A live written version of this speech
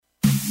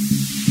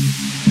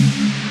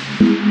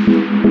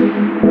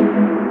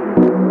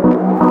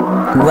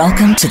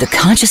Welcome to the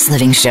Conscious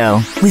Living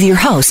Show with your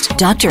host,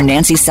 Dr.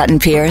 Nancy Sutton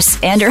Pierce,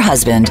 and her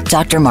husband,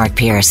 Dr. Mark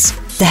Pierce.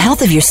 The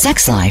health of your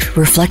sex life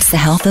reflects the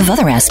health of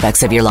other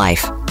aspects of your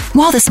life.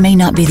 While this may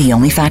not be the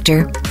only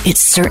factor, it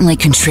certainly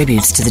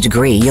contributes to the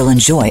degree you'll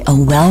enjoy a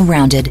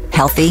well-rounded,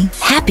 healthy,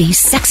 happy,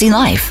 sexy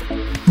life.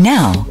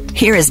 Now,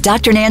 here is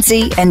Dr.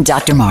 Nancy and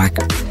Dr. Mark.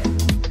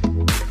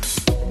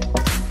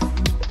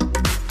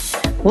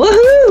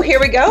 Woohoo! Here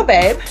we go,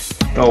 babe.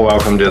 Oh,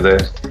 welcome to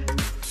the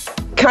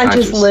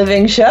Conscious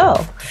Living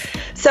Show.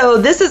 So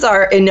this is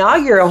our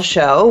inaugural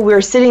show.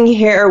 We're sitting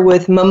here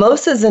with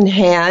mimosas in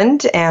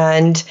hand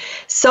and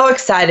so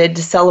excited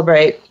to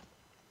celebrate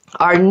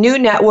our new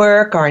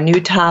network, our new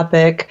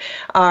topic,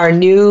 our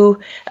new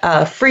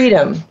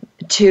freedom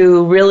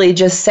to really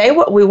just say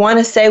what we want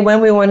to say when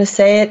we want to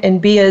say it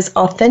and be as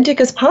authentic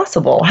as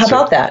possible. How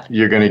about that?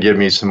 You're going to give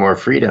me some more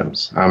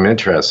freedoms. I'm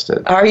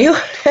interested. Are you?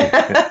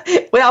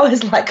 We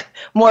always like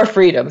more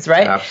freedoms,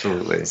 right?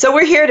 Absolutely. So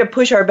we're here to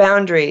push our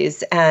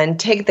boundaries and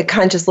take the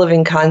conscious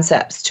living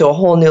concepts to a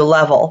whole new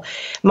level.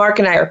 Mark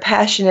and I are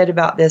passionate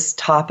about this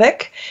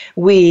topic.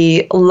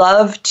 We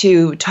love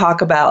to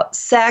talk about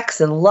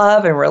sex and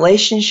love and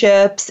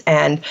relationships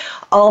and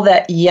all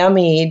that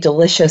yummy,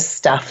 delicious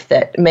stuff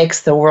that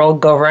makes the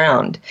world go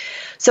round.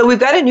 So we've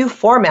got a new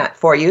format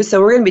for you.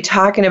 So we're going to be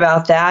talking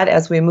about that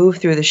as we move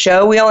through the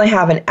show. We only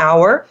have an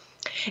hour.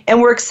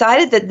 And we're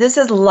excited that this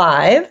is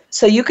live,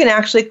 so you can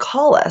actually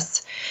call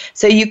us.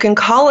 So you can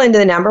call into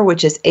the number,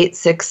 which is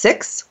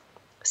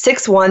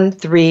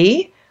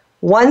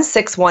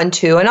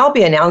 866-613-1612, and I'll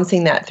be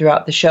announcing that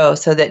throughout the show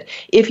so that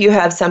if you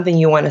have something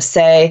you want to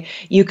say,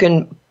 you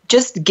can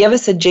just give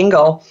us a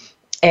jingle,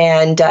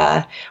 and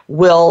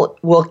we'll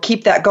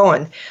keep that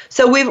going.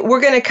 So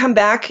we're going to come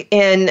back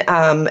in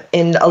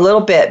a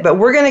little bit, but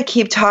we're going to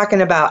keep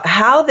talking about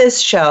how this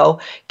show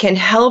can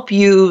help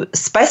you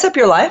spice up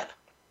your life,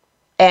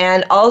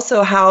 and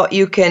also how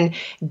you can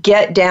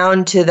get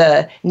down to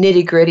the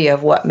nitty-gritty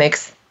of what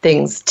makes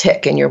things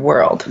tick in your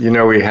world. You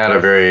know, we had a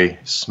very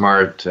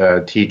smart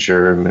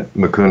teacher,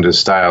 Mukunda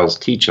Stiles,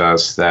 teach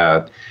us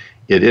that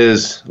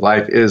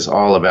life is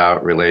all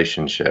about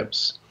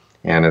relationships.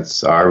 And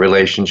it's our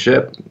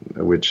relationship,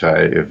 which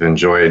I have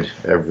enjoyed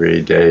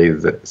every day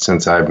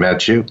since I've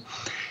met you,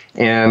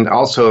 and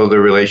also the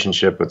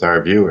relationship with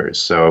our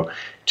viewers. So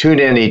tune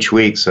in each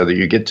week so that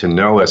you get to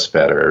know us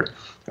better.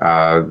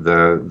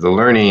 The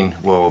learning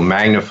will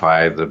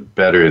magnify the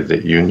better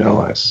that you know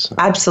us.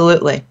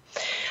 Absolutely.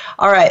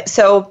 All right,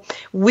 so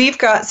we've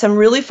got some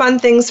really fun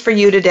things for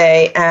you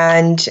today,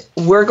 and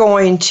we're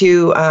going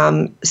to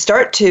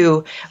start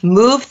to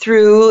move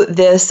through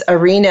this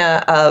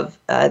arena of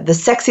the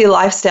Sexy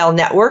Lifestyle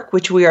Network,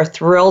 which we are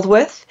thrilled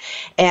with.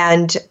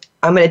 And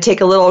I'm going to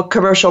take a little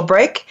commercial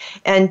break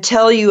and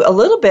tell you a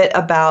little bit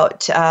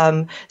about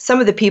some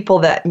of the people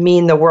that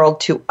mean the world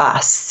to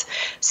us.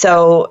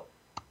 So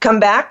come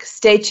back,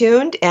 stay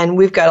tuned, and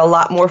we've got a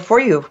lot more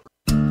for you.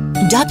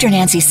 Dr.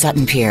 Nancy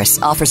Sutton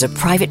Pierce offers a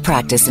private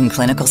practice in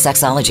clinical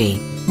sexology,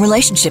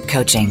 relationship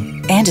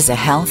coaching, and is a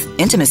health,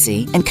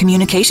 intimacy, and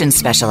communications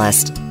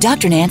specialist.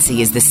 Dr.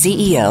 Nancy is the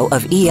CEO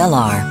of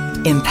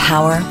ELR,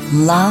 Empower,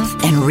 Love,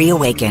 and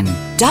Reawaken.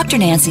 Dr.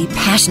 Nancy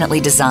passionately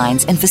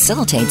designs and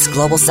facilitates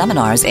global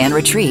seminars and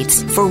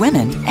retreats for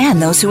women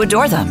and those who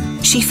adore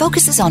them. She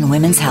focuses on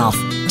women's health,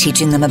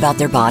 teaching them about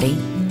their body,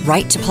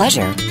 right to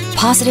pleasure,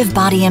 positive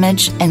body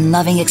image, and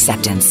loving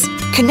acceptance.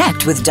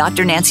 Connect with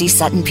Dr. Nancy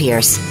Sutton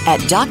Pierce at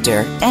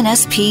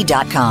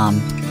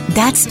drnsp.com.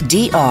 That's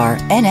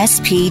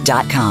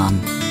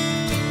drnsp.com.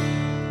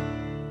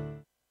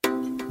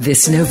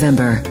 This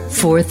November,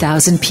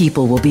 4,000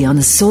 people will be on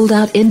the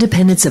sold-out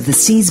Independence of the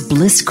Seas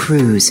Bliss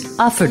Cruise,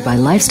 offered by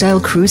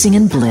Lifestyle Cruising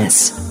and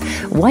Bliss.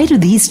 Why do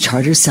these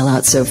charters sell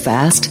out so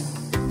fast?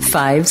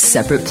 5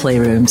 separate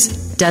playrooms,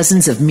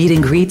 dozens of meet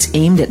and greets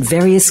aimed at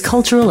various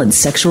cultural and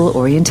sexual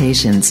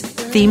orientations,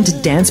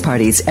 themed dance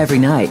parties every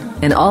night,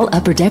 and all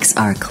upper decks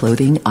are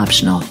clothing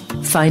optional.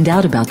 Find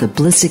out about the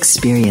Bliss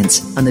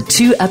experience on the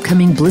 2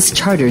 upcoming Bliss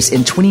charters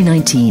in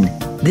 2019.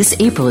 This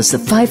April is the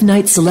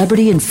 5-night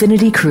Celebrity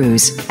Infinity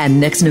Cruise, and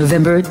next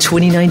November,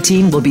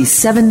 2019, will be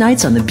 7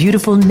 nights on the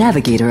beautiful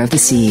Navigator of the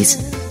Seas.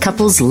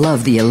 Couples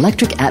love the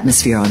electric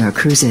atmosphere on our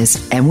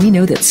cruises, and we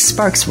know that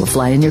sparks will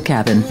fly in your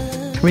cabin.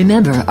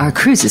 Remember, our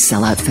cruises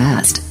sell out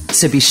fast,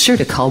 so be sure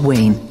to call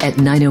Wayne at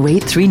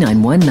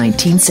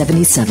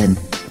 908-391-1977.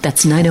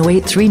 That's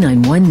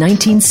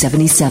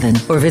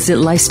 908-391-1977, or visit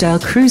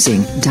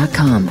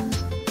lifestylecruising.com.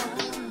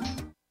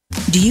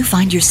 Do you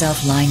find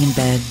yourself lying in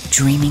bed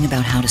dreaming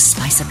about how to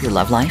spice up your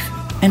love life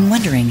and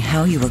wondering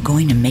how you are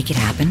going to make it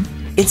happen?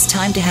 It's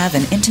time to have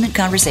an intimate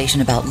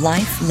conversation about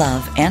life,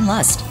 love, and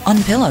lust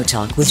on Pillow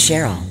Talk with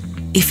Cheryl.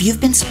 If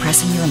you've been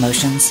suppressing your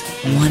emotions,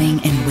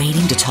 wanting and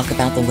waiting to talk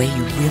about the way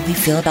you really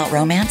feel about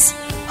romance,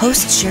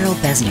 host Cheryl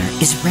Besner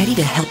is ready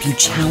to help you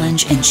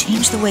challenge and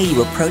change the way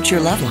you approach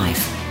your love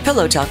life.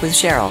 Pillow Talk with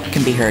Cheryl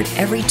can be heard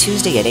every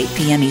Tuesday at 8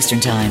 p.m.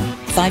 Eastern Time,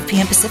 5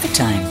 p.m. Pacific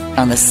Time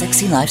on the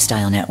Sexy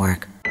Lifestyle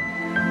Network.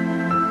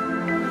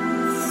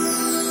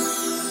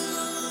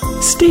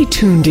 Stay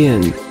tuned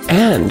in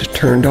and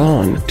turned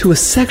on to a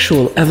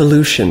sexual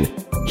evolution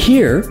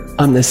here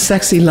on the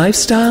Sexy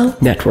Lifestyle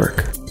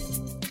Network.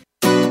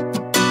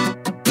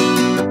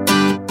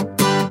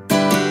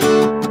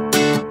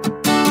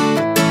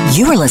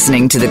 You are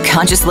listening to The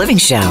Conscious Living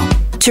Show.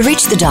 To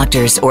reach the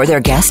doctors or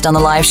their guest on the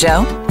live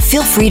show,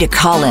 feel free to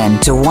call in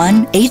to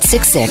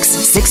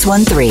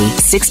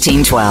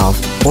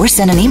 1-866-613-1612 or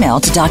send an email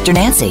to Dr.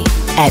 Nancy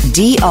at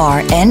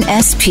drnsp.com.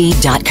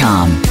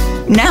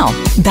 Now,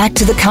 back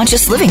to The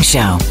Conscious Living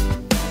Show.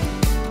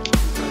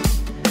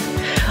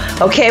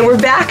 Okay, we're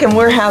back and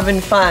we're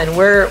having fun.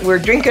 We're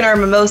drinking our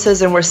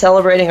mimosas and we're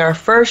celebrating our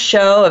first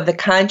show of the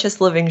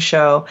Conscious Living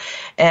Show,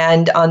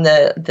 and on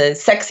the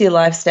Sexy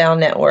Lifestyle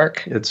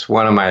Network. It's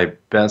one of my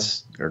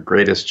best or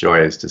greatest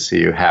joys to see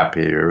you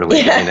happy. You're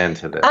really getting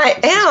into this. I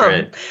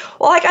am.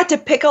 Well, I got to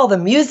pick all the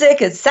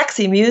music. It's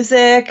sexy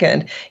music,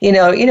 and you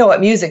know what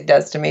music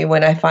does to me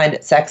when I find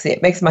it sexy.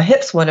 It makes my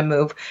hips want to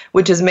move,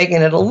 which is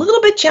making it a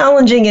little bit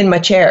challenging in my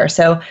chair.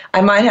 So I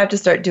might have to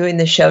start doing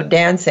the show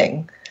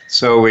dancing.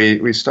 So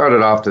we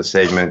started off the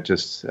segment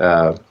just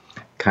kind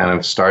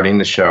of starting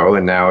the show,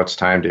 and now it's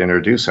time to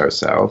introduce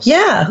ourselves.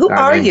 Yeah, who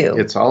are you?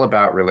 It's all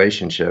about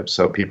relationships,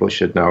 so people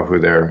should know who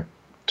they're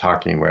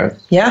talking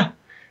with. Yeah.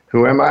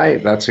 Who am I?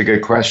 That's a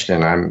good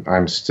question.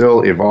 I'm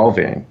still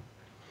evolving,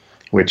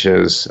 which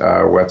is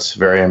what's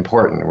very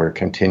important. We're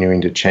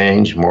continuing to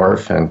change,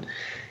 morph, and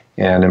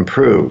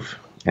improve,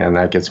 and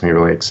that gets me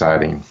really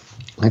excited.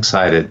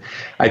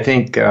 I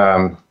think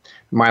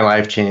my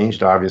life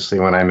changed, obviously,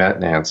 when I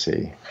met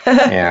Nancy.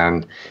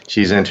 And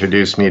she's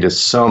introduced me to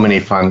so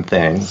many fun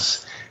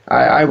things.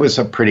 I was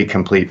a pretty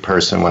complete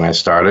person when I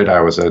started.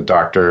 I was a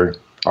doctor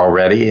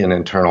already in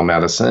internal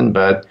medicine,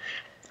 but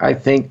I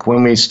think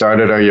when we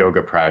started our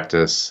yoga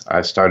practice,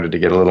 I started to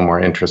get a little more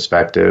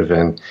introspective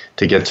and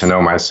to get to know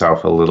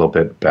myself a little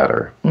bit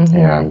better. Mm-hmm.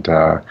 And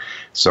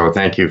so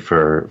thank you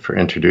for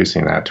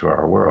introducing that to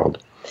our world.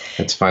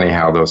 It's funny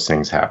how those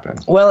things happen.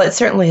 Well, it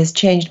certainly has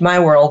changed my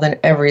world in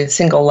every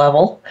single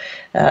level.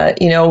 I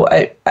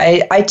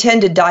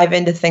tend to dive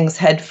into things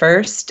head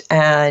first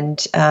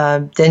and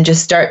then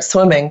just start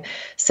swimming.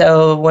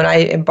 So when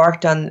I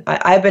embarked on,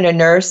 I've been a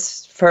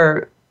nurse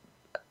for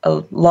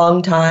a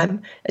long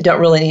time. I don't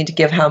really need to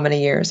give how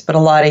many years, but a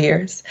lot of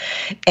years.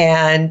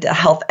 And a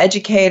health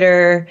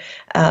educator.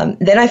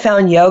 Then I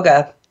found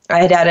yoga.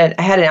 I had an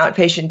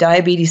outpatient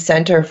diabetes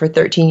center for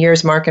 13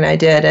 years, Mark and I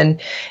did, and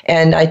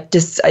I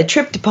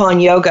tripped upon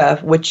yoga,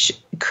 which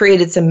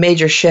created some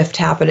major shift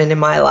happening in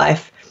my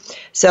life.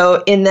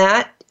 So in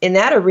that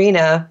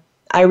arena,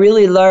 I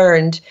really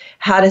learned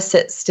how to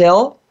sit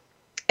still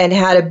and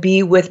how to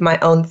be with my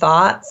own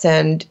thoughts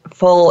and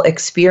full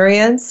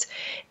experience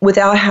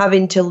without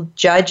having to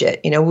judge it.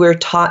 We're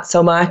taught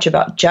so much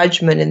about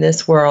judgment in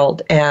this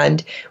world,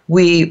 and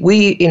we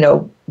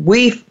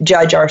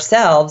judge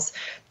ourselves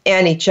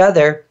and each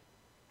other.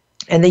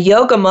 And the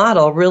yoga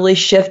model really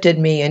shifted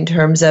me in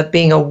terms of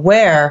being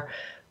aware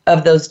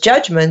of those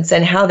judgments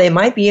and how they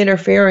might be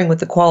interfering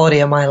with the quality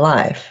of my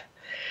life.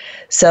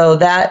 So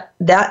that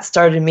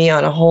started me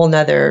on a whole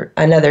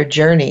another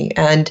journey.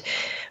 And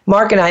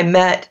Mark and I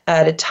met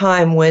at a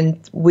time when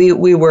we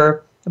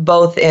were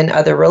both in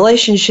other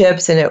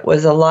relationships, and it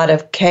was a lot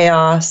of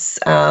chaos.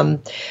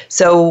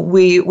 So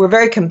we were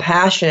very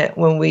compassionate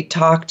when we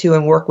talk to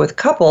and work with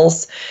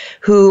couples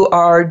who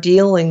are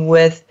dealing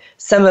with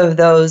some of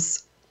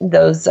those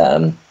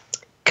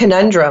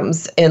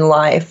conundrums in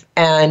life.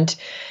 And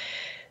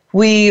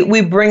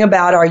we bring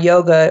about our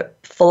yoga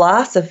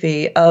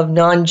philosophy of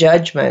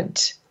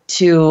non-judgment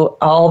to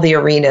all the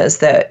arenas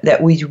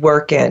that we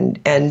work in,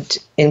 and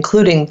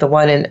including the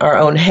one in our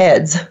own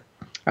heads.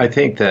 I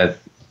think that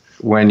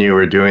when you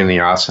were doing the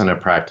asana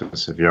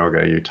practice of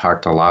yoga, you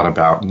talked a lot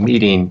about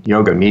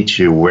yoga meets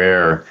you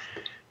where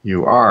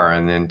you are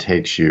and then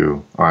takes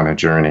you on a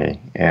journey.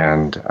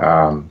 And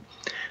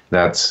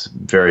that's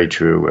very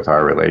true with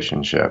our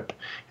relationship.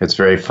 It's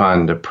very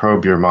fun to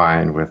probe your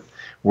mind with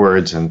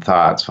words and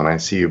thoughts when I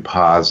see you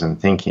pause and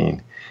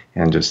thinking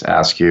and just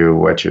ask you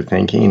what you're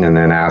thinking and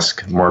then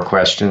ask more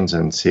questions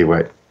and see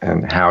what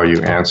and how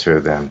you answer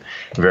them.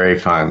 Very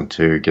fun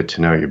to get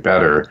to know you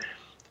better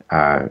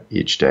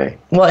each day.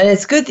 Well, and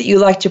it's good that you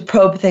like to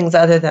probe things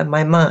other than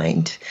my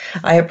mind.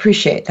 I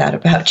appreciate that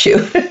about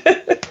you.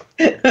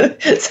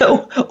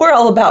 So we're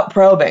all about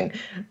probing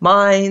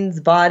minds,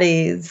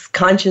 bodies,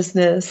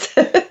 consciousness.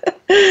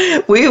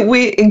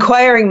 We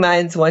inquiring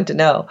minds want to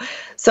know.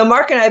 So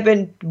Mark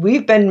and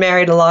we've been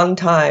married a long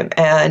time,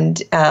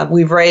 and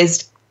we've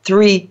raised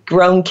 3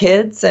 grown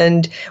kids,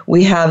 and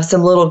we have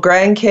some little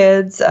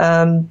grandkids.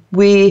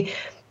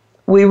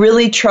 We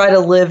really try to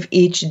live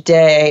each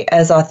day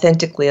as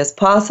authentically as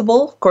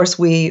possible. Of course,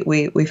 we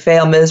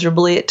fail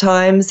miserably at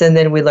times, and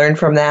then we learn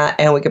from that,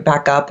 and we get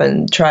back up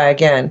and try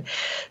again.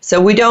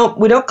 So we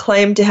don't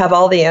claim to have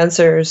all the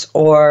answers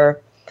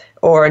or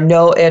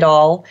know it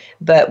all,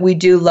 but we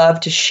do love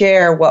to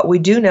share what we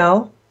do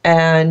know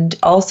and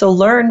also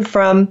learn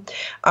from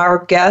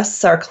our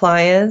guests, our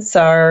clients,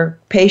 our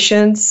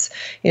patients.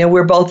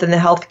 We're both in the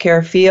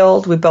healthcare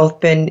field. We've both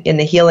been in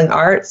the healing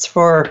arts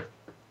for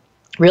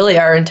really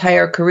our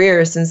entire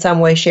careers in some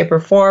way, shape, or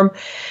form.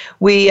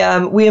 We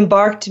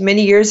embarked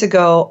many years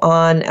ago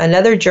on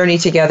another journey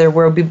together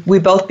where we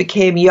both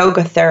became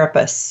yoga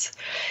therapists.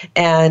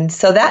 And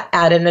so that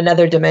added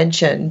another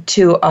dimension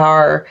to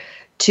our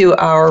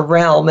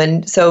realm.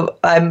 And so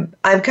I'm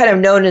kind of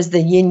known as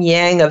the yin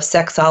yang of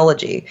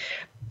sexology,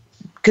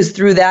 because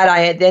through that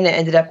I then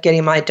ended up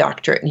getting my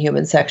doctorate in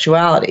human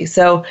sexuality.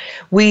 So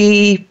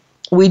we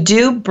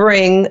do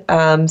bring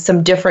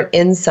some different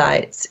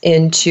insights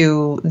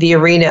into the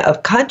arena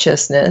of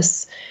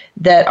consciousness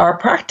that are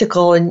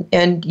practical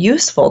and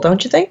useful,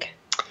 don't you think?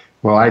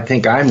 Well, I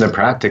think I'm the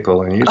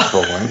practical and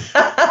useful one.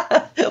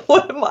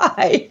 What am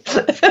I?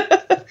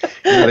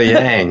 You're the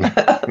yang.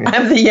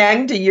 I'm the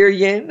yang to your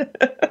yin.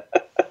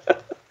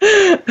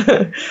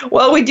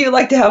 Well, we do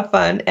like to have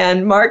fun.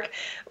 And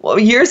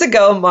years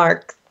ago,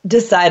 Mark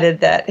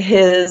decided that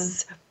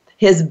his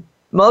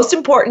most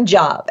important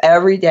job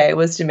every day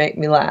was to make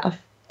me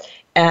laugh.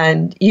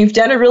 And you've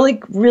done a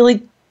really,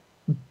 really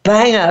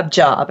bang-up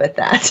job at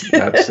that.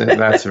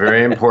 That's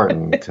very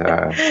important.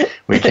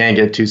 We can't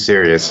get too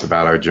serious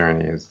about our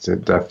journey.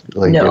 It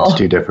definitely gets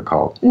too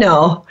difficult.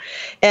 No.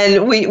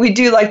 And we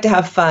do like to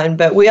have fun,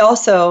 but we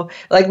also,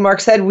 like Mark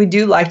said, we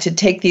do like to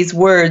take these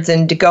words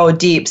and to go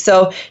deep.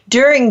 So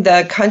during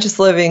the Conscious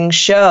Living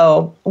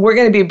show, we're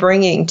going to be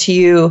bringing to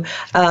you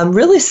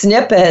really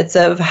snippets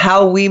of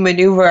how we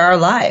maneuver our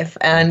life.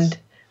 And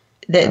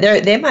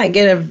they might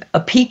get a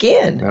peek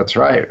in. That's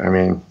right. I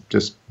mean,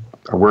 just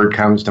a word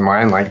comes to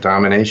mind like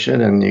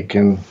domination, and you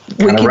can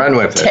kind of run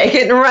with it. Take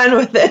it and run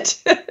with it.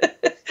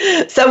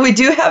 So we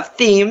do have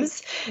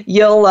themes.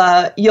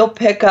 You'll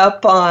pick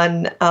up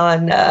on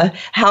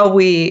how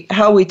we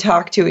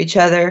talk to each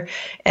other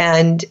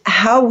and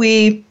how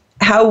we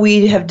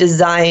have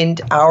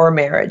designed our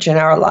marriage and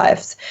our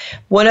lives.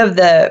 One of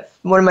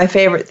my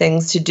favorite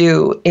things to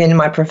do in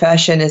my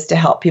profession is to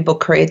help people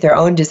create their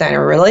own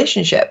designer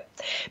relationship.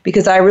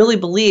 Because I really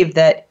believe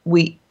that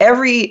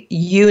every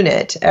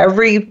unit,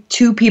 every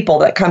two people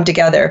that come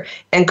together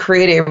and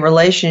create a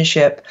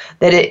relationship,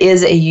 that it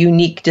is a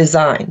unique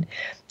design.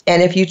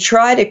 And if you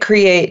try to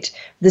create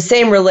the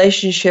same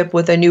relationship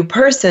with a new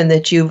person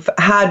that you've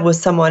had with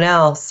someone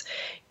else,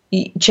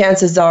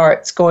 chances are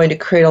it's going to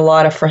create a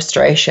lot of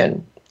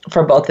frustration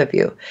for both of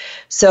you.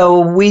 So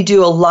we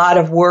do a lot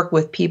of work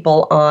with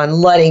people on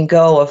letting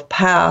go of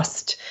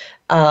past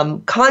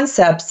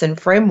concepts and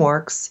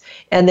frameworks,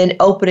 and then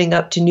opening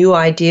up to new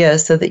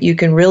ideas so that you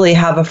can really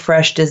have a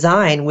fresh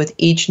design with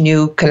each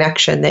new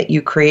connection that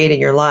you create in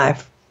your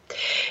life.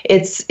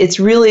 It's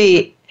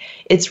really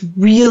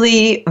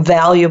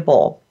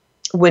valuable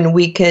when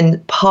we can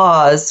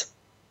pause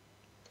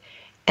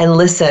and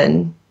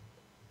listen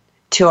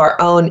to our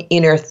inner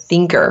inner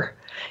thinker.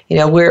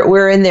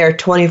 We're in there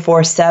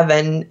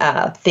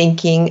 24/7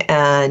 thinking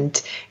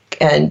and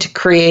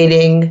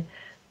creating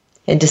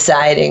and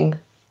deciding,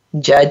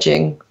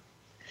 judging,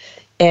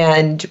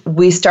 and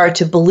we start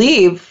to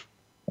believe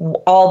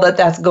all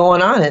that's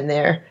going on in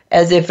there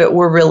as if it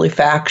were really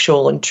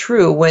factual and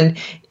true when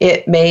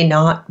it may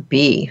not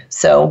be.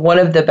 So one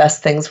of the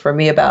best things for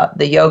me about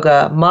the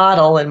yoga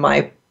model and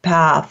my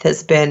path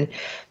has been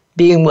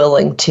being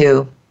willing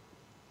to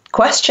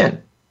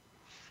question.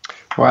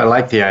 Well, I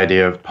like the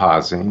idea of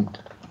pausing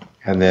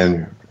and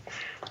then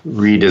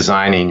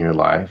redesigning your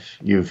life.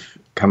 You've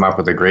come up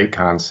with a great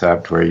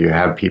concept where you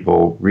have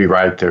people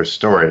rewrite their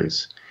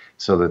stories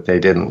so that they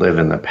didn't live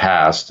in the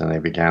past and they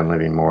began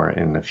living more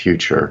in the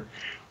future.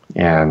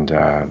 And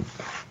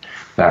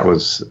that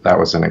was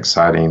an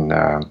exciting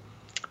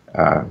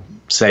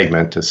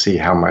segment to see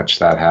how much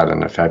that had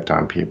an effect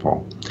on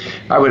people.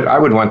 I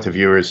would want the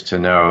viewers to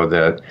know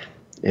that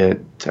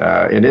it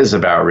is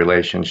about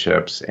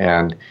relationships,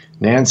 and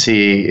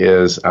Nancy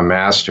is a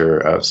master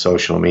of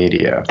social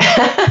media.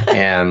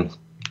 And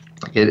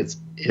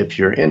if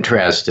you're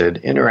interested,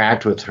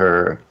 interact with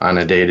her on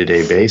a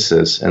day-to-day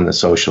basis in the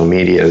social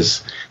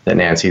medias that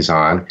Nancy's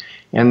on,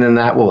 and then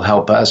that will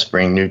help us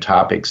bring new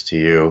topics to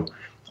you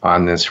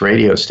on this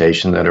radio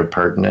station that are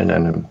pertinent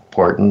and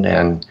important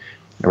and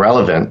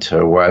relevant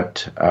to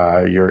what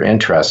you're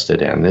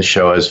interested in. This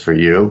show is for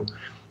you,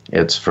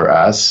 it's for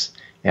us,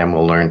 and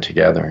we'll learn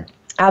together.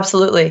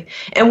 Absolutely.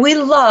 And we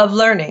love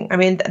learning. I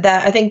mean,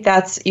 I think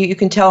that's, you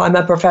can tell I'm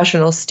a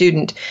professional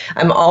student.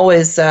 I'm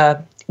always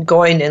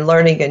going and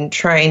learning and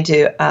trying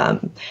to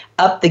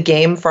up the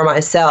game for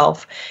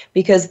myself,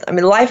 because, I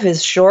mean, life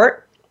is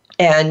short,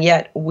 and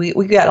yet we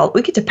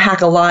get to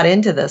pack a lot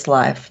into this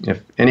life.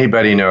 If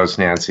anybody knows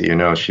Nancy, you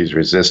know she's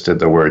resisted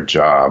the word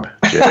job,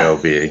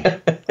 J-O-B.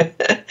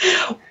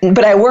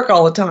 But I work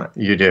all the time.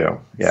 You do,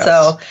 yes.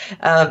 So,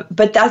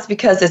 but that's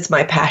because it's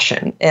my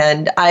passion,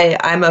 and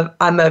I'm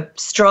a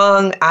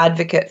strong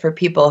advocate for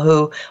people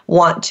who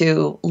want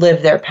to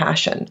live their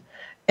passion,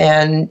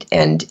 and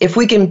if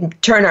we can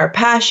turn our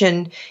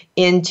passion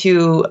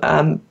into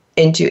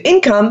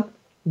income,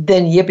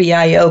 then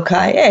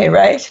yippee-yi-yo-ki-yay,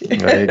 right?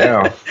 There you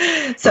go.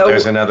 So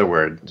there's another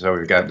word. So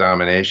we've got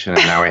domination,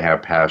 and now we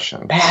have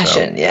passion.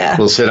 Passion, so yeah.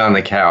 We'll sit on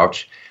the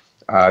couch.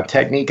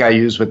 Technique I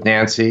use with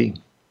Nancy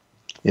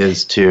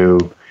is to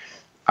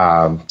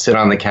sit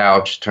on the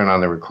couch, turn on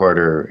the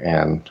recorder,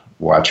 and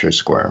watch her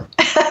squirm.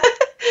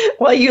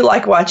 Well, you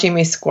like watching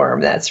me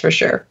squirm, that's for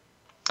sure.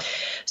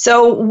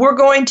 So we're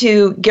going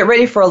to get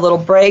ready for a little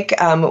break.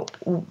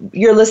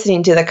 You're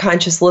listening to the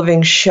Conscious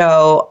Living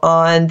Show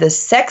on the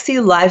Sexy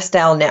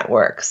Lifestyle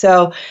Network.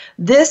 So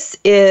this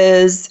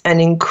is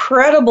an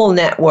incredible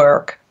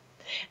network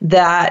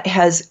that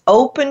has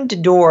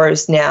opened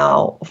doors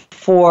now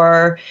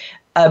for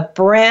a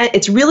brand.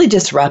 It's really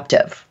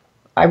disruptive.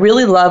 I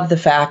really love the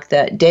fact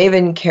that Dave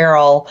and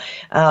Carol,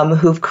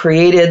 who've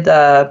created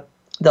the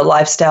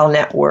Lifestyle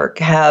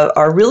Network,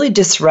 are really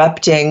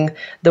disrupting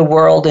the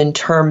world in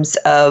terms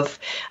of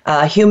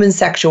human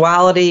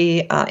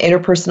sexuality,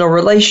 interpersonal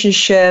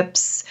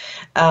relationships,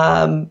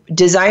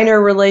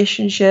 designer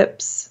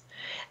relationships.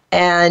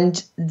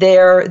 And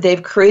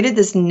they've created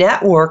this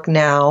network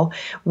now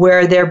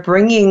where they're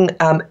bringing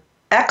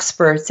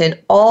experts in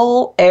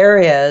all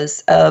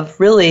areas of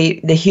really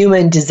the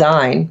human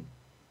design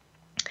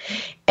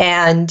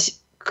and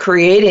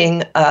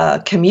creating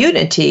a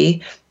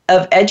community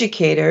of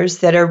educators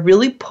that are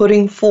really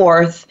putting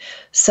forth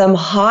some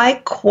high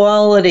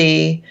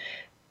quality,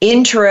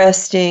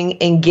 interesting,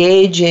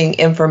 engaging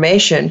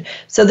information.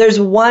 So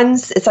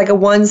it's like a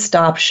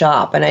one-stop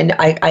shop. And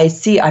I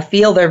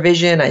feel their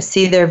vision, I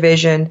see their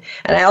vision,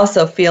 and I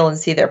also feel and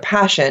see their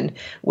passion,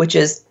 which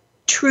is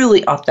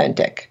truly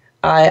authentic.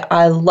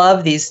 I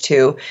love these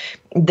two.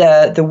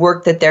 The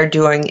work that they're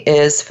doing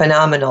is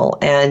phenomenal,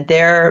 and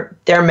they're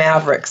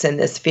mavericks in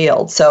this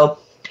field. So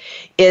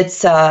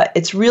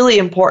it's really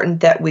important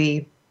that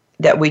we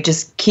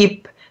just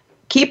keep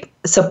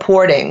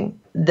supporting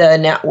the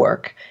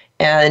network,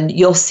 and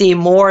you'll see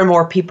more and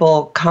more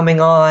people coming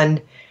on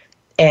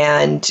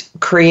and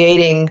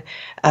creating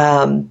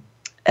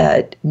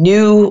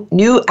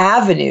new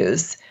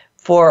avenues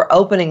for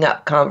opening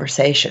up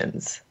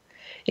conversations.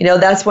 You know,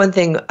 that's one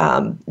thing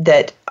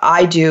that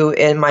I do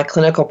in my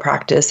clinical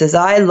practice is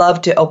I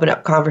love to open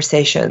up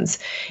conversations,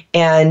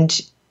 and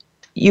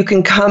you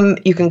can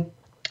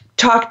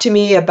talk to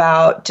me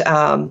about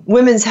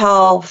women's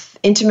health,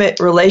 intimate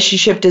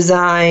relationship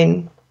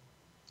design,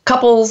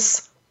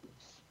 couples,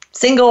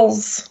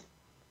 singles,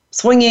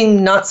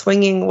 swinging, not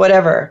swinging,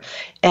 whatever,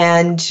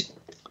 and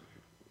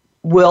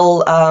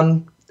we'll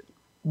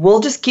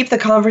just keep the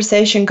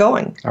conversation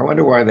going. I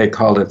wonder why they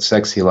called it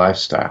Sexy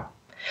Lifestyle.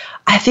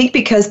 I think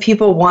because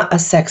people want a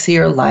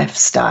sexier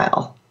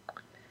lifestyle.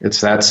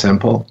 It's that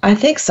simple? I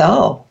think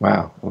so.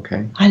 Wow,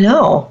 okay. I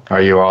know.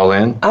 Are you all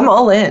in? I'm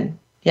all in.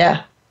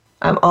 Yeah,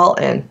 I'm all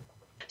in.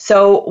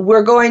 So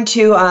we're going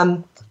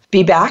to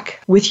be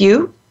back with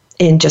you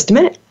in just a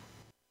minute.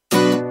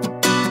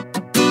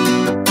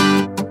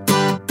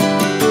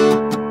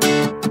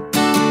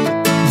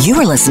 You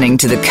are listening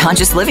to The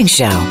Conscious Living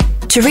Show.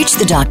 To reach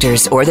the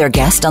doctors or their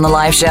guest on the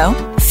live show,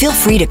 feel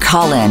free to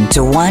call in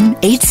to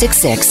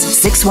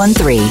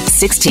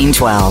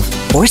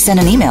 1-866-613-1612 or send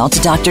an email to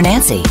Dr.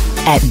 Nancy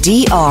at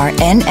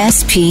drnsp.com.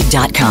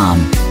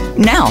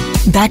 Now,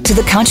 back to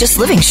The Conscious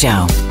Living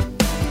Show.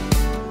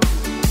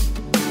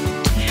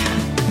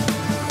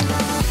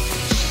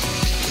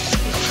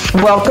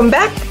 Welcome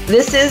back.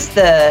 This is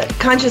the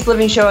Conscious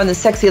Living Show on the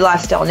Sexy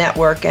Lifestyle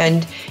Network,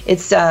 and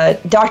it's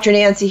Dr.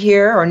 Nancy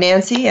here, or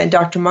Nancy, and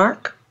Dr.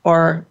 Mark,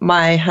 or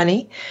my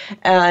honey,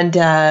 and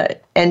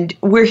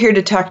we're here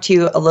to talk to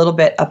you a little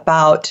bit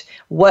about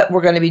what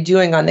we're going to be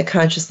doing on the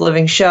Conscious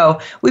Living Show.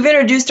 We've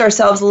introduced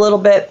ourselves a little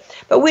bit,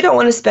 but we don't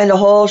want to spend a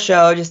whole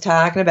show just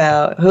talking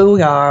about who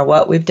we are,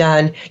 what we've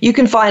done. You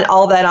can find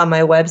all that on my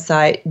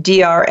website,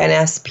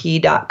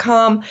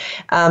 drnsp.com.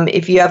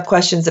 If you have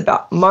questions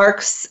about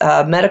Mark's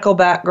medical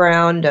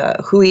background,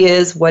 who he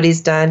is, what he's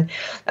done.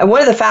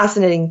 One of the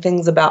fascinating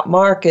things about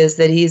Mark is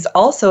that he's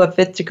also a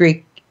 5th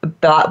degree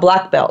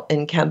black belt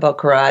in Kenpo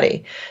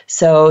Karate.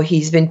 So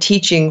he's been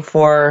teaching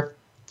for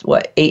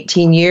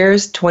 18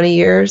 years, 20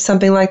 years,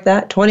 something like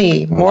that.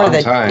 20 more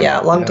than time. Yeah,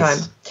 long time.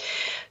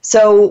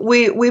 So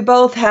we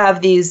both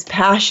have these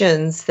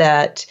passions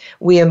that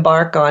we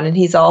embark on, and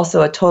he's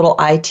also a total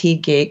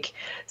IT geek.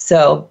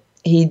 So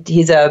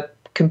he's a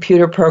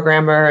computer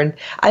programmer, and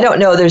I don't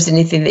know there's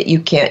anything that you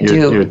can't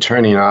do. You're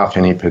turning off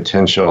any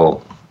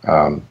potential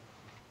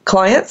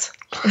clients?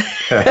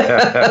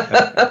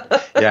 Yeah,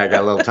 I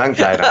got a little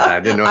tongue-tied on that. I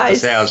didn't know what to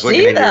say. I was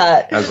looking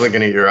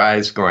at your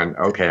eyes going,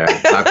 okay,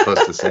 I'm not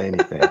supposed to say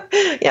anything.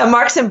 Yeah,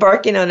 Mark's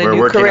embarking on a new career.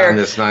 We're working on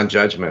this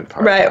non-judgment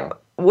part. Right. Now.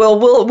 Well,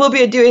 we'll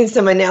be doing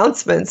some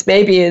announcements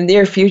maybe in the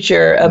near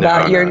future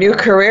about your new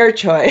career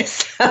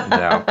choice.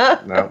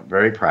 No,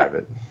 very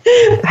private.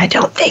 I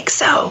don't think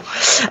so.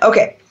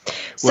 Okay.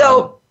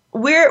 So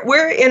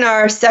we're in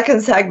our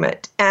second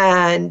segment,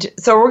 and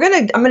so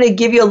I'm gonna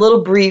give you a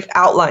little brief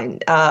outline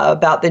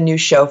about the new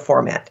show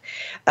format.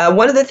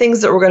 One of the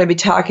things that we're going to be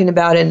talking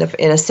about in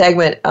a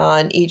segment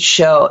on each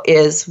show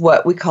is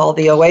what we call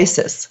the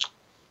Oasis.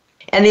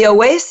 And the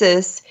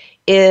Oasis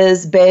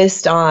is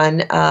based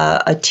on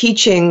a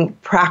teaching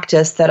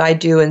practice that I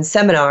do in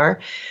seminar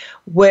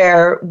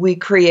where we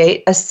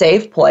create a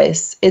safe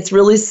place. It's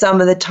really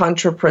some of the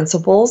Tantra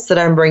principles that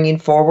I'm bringing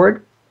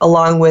forward,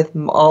 along with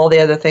all the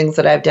other things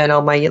that I've done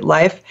all my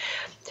life,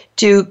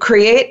 to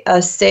create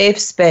a safe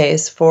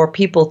space for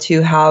people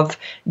to have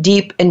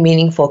deep and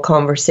meaningful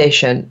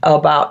conversation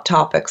about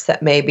topics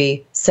that may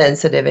be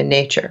sensitive in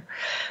nature.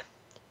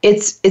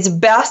 It's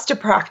best to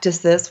practice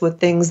this with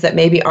things that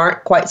maybe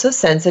aren't quite so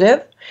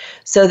sensitive,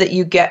 so that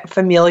you get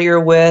familiar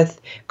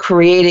with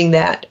creating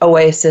that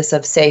oasis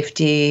of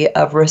safety,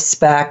 of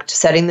respect,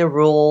 setting the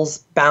rules,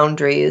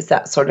 boundaries,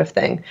 that sort of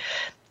thing.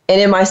 And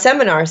in my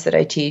seminars that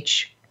I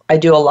teach, I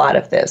do a lot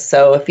of this.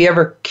 So if you're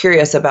ever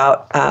curious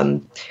about,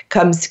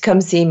 come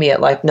see me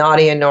at like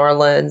Naughty in New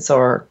Orleans,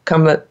 or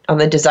come on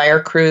the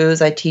Desire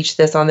Cruise. I teach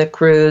this on the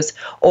cruise,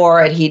 or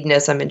at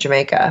Hedonism in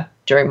Jamaica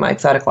during my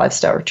exotic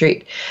lifestyle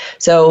retreat.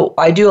 So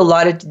I do a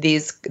lot of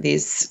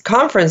these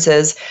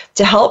conferences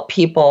to help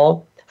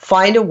people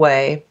find a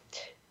way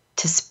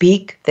to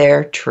speak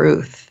their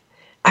truth.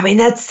 I mean,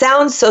 that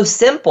sounds so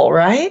simple,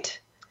 right?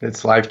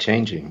 It's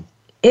life-changing.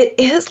 It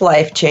is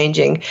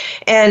life-changing.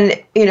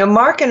 And,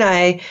 Mark and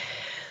I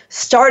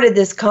started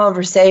this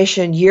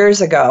conversation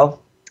years ago,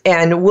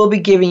 and we'll be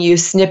giving you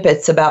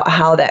snippets about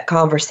how that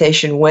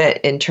conversation went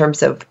in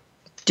terms of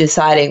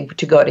deciding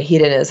to go to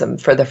hedonism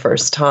for the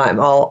first time.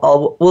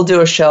 We'll do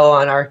a show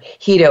on our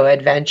Hedo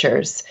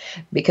adventures,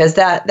 because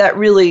that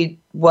really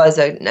was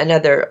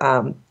another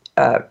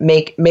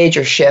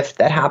major shift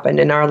that happened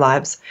in our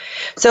lives.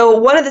 So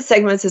one of the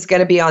segments is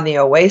going to be on the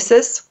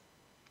Oasis.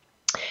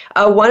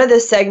 One of the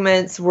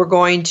segments we're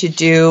going to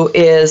do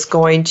is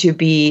going to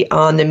be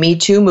on the Me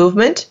Too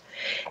movement,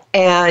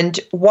 and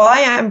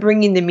why I'm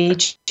bringing the Me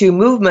Too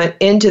movement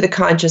into the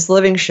Conscious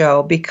Living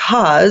Show,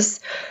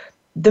 because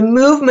the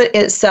movement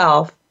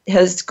itself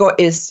is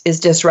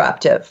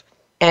disruptive,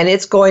 and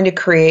it's going to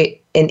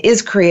create and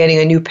is creating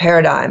a new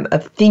paradigm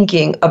of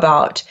thinking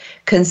about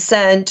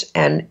consent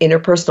and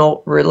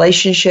interpersonal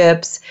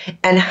relationships,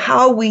 and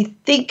how we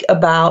think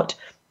about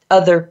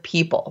other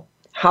people,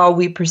 how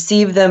we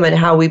perceive them, and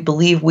how we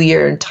believe we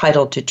are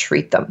entitled to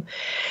treat them.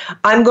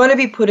 I'm going to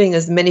be putting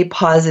as many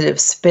positive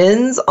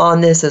spins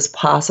on this as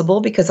possible,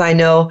 because I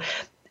know,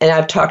 and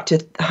I've talked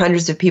to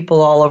hundreds of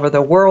people all over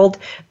the world,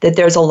 that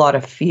there's a lot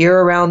of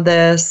fear around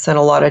this and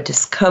a lot of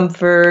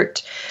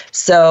discomfort.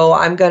 So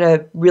I'm going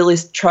to really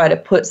try to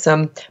put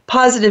some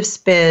positive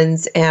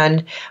spins,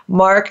 and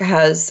Mark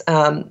has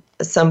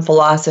some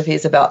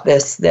philosophies about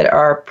this that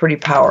are pretty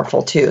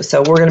powerful too. So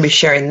we're going to be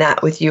sharing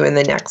that with you in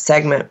the next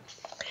segment.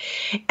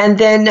 And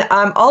then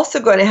I'm also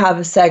going to have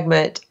a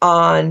segment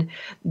on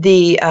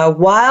the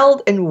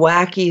wild and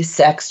wacky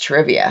sex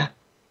trivia.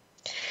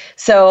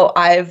 So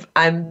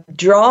I'm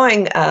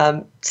drawing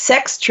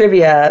sex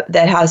trivia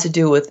that has to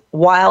do with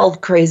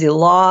wild, crazy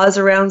laws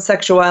around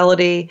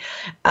sexuality,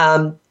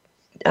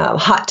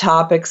 hot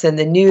topics in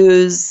the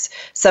news,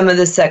 some of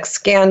the sex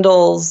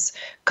scandals,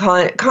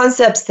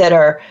 concepts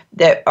that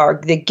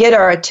get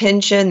our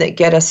attention, that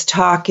get us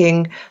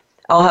talking.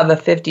 I'll have a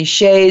 50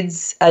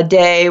 Shades a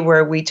day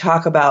where we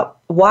talk about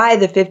why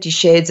the 50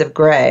 Shades of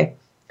Grey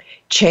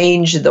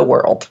changed the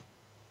world,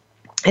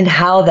 and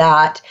how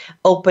that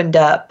opened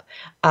up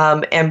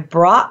and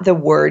brought the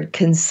word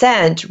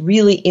consent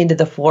really into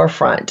the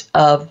forefront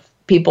of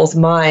people's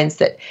minds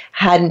that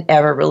hadn't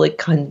ever really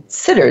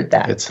considered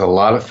that. It's a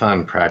lot of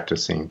fun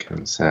practicing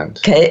consent.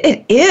 Okay,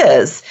 it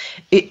is.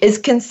 Is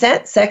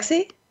consent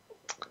sexy?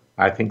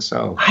 I think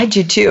so. I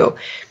do too.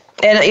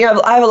 And I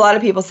have a lot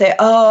of people say,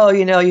 oh,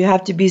 you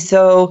have to be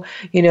so,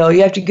 you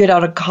have to get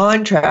out of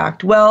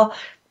contract. Well,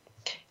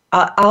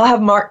 I'll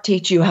have Mark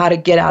teach you how to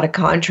get out of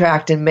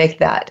contract and make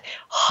that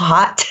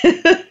hot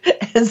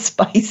and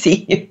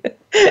spicy,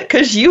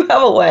 because you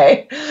have a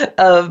way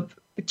of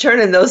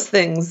turning those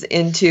things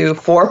into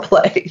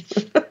foreplay.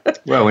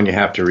 Well, when you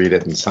have to read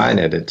it and sign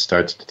it, it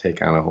starts to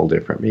take on a whole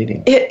different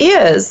meaning. It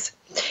is.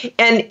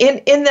 And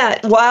in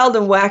that wild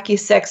and wacky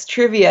sex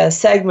trivia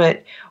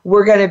segment,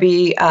 we're going to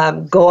be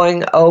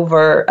going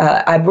over,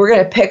 we're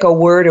going to pick a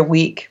word a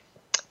week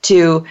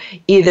to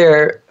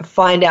either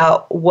find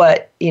out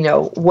what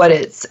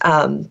its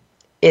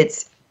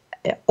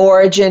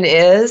origin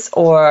is,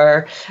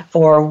 or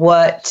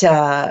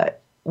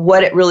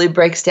what it really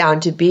breaks down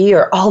to be,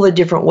 or all the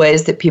different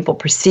ways that people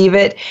perceive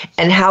it,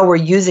 and how we're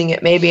using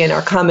it maybe in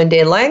our common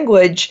day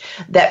language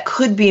that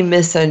could be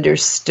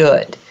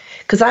misunderstood.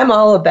 Because I'm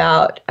all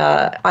about,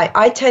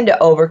 I tend to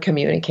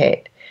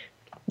over-communicate.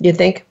 You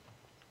think?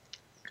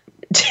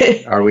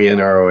 Are we in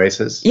our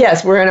oasis?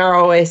 Yes, we're in our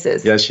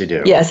oasis. Yes, you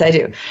do. Yes, I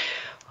do.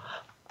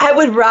 I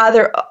would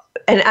rather,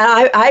 and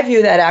I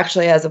view that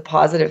actually as a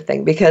positive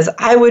thing, because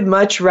I would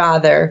much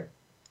rather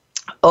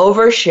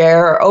overshare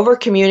or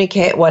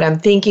over-communicate what I'm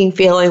thinking,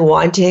 feeling,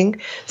 wanting,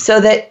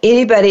 so that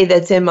anybody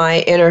that's in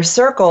my inner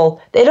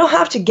circle, they don't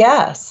have to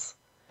guess.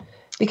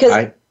 Because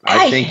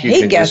I think you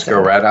can just go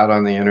right out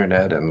on the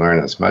internet and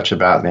learn as much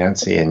about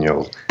Nancy, and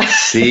you'll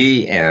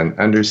see and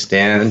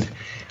understand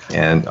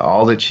and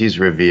all that she's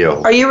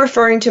revealed. Are you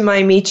referring to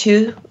my Me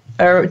Too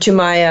or to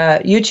my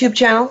YouTube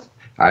channel?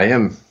 I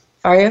am.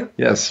 Are you?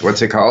 Yes.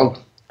 What's it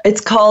called?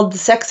 It's called The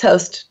Sex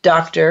Host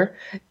Doctor,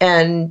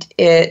 and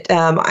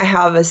I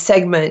have a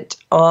segment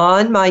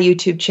on my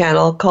YouTube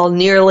channel called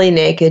Nearly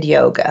Naked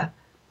Yoga.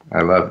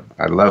 I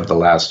love the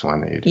last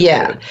one that you just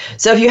did.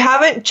 So if you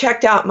haven't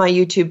checked out my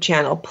YouTube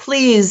channel,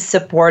 please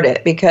support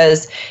it,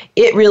 because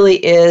it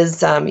really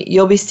is,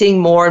 you'll be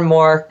seeing more and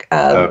more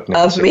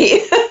of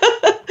me.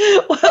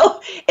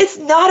 Well, it's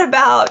not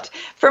about,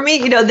 for me,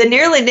 the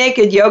nearly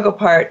naked yoga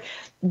part,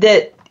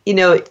 that,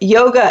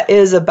 yoga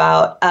is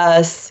about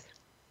us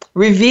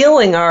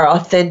revealing our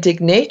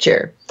authentic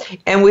nature.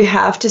 And we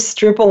have to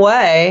strip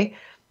away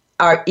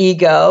our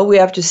ego. We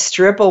have to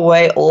strip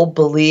away old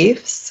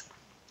beliefs.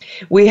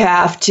 We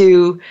have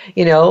to,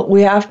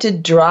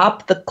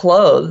 drop the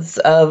clothes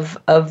or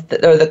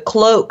the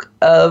cloak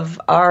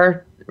of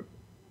our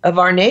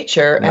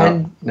nature.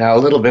 Now, a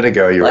little bit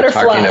ago, you were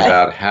talking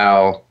about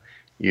how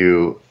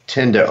you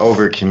tend to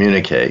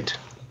over-communicate.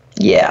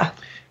 Yeah.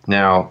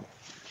 Now,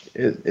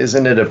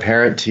 isn't it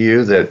apparent to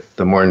you that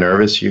the more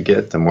nervous you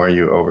get, the more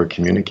you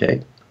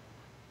over-communicate?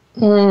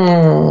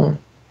 No.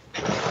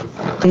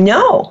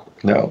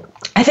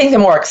 I think the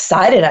more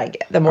excited I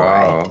get, the more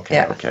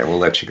Okay, we'll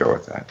let you go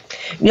with that.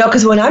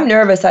 Because when I'm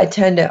nervous, I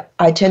tend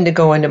to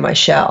go into my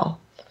shell.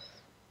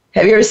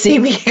 Have you ever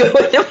seen me go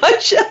into my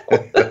shell?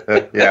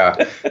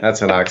 Yeah,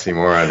 that's an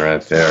oxymoron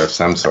right there of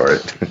some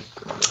sort.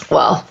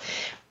 Well,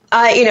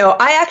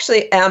 I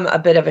actually am a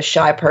bit of a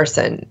shy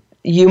person.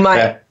 You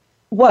might.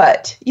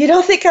 What? You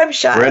don't think I'm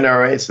shy? We're in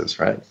our races,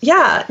 right?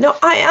 Yeah. No,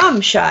 I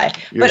am shy.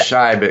 You're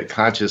shy, but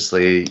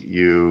consciously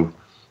you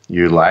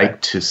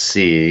like to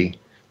see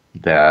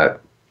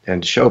that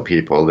and show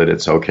people that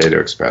it's okay to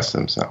express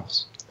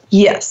themselves.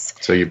 Yes.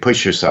 So you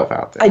push yourself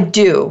out there. I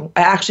do.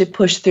 I actually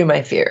push through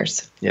my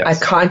fears. Yes.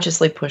 I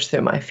consciously push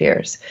through my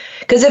fears.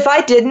 Because if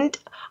I didn't,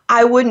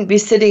 I wouldn't be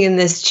sitting in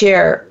this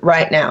chair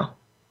right now.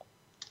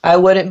 I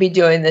wouldn't be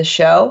doing this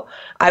show.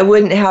 I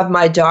wouldn't have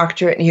my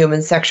doctorate in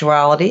human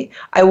sexuality.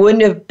 I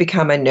wouldn't have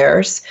become a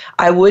nurse.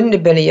 I wouldn't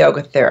have been a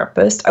yoga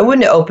therapist. I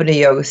wouldn't have opened a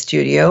yoga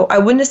studio. I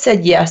wouldn't have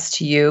said yes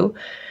to you.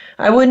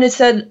 I would have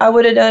done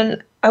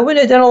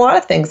a lot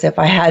of things if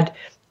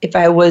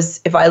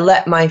I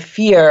let my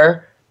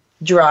fear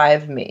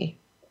drive me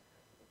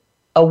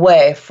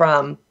away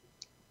from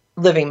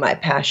living my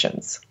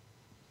passions.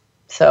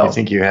 So you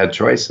think you had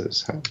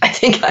choices? Huh?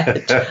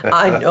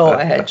 I know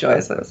I had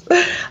choices.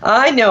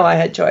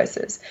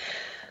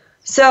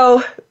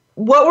 So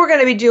what we're going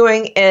to be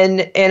doing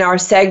in our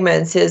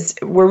segments is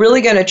we're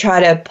really going to try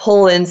to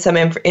pull in some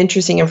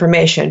interesting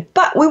information,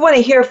 but we want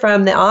to hear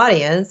from the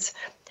audience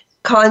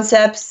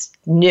concepts,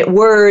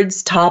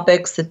 words,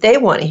 topics that they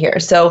want to hear.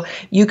 So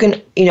you can,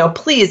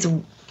 please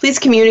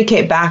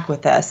communicate back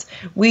with us.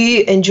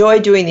 We enjoy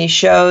doing these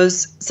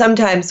shows.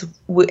 Sometimes,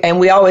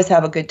 we always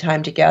have a good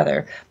time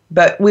together,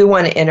 but we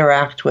want to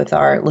interact with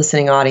our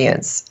listening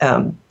audience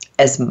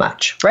as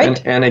much,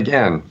 right? And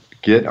again,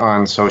 get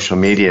on social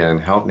media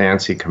and help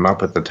Nancy come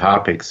up with the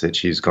topics that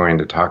she's going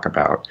to talk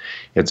about.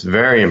 It's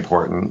very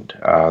important,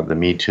 the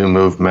Me Too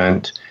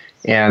movement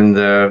and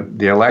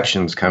the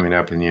elections coming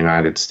up in the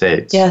United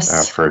States,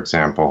 yes. For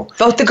example.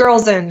 Vote the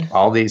girls in.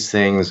 All these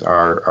things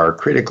are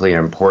critically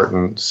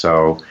important,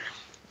 so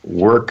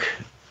work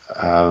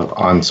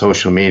on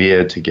social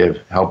media to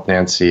help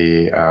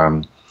Nancy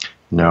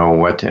know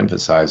what to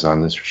emphasize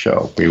on this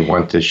show. We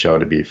want this show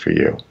to be for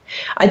you.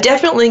 I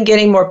definitely am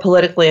getting more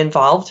politically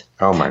involved.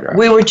 Oh my gosh.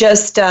 We were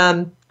just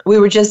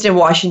in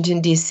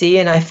Washington, D.C.,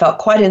 and I felt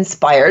quite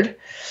inspired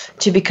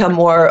to become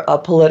more a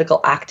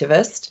political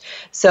activist.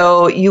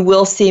 So you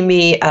will see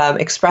me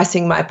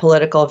expressing my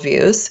political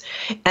views.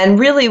 And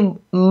really,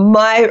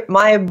 my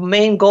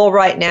main goal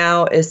right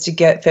now is to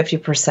get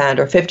 50%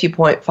 or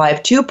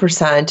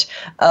 50.52%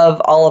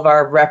 of all of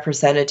our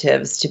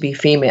representatives to be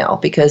female,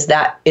 because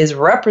that is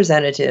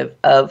representative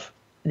of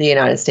the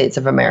United States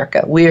of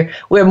America. We're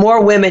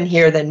more women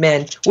here than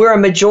men. We're a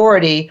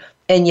majority,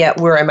 and yet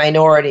we're a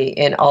minority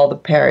in all the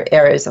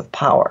areas of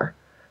power.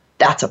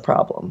 That's a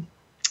problem.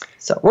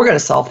 So we're going to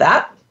solve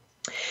that.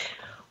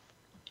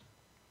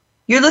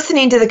 You're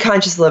listening to the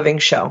Conscious Living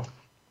Show.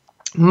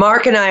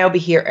 Mark and I will be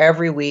here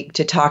every week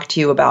to talk to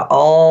you about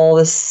all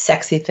the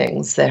sexy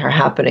things that are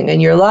happening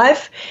in your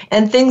life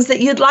and things that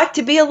you'd like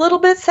to be a little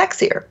bit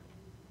sexier.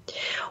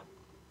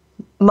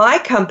 My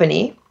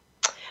company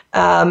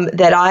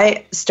that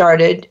I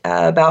started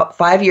about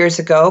 5 years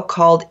ago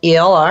called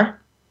ELR,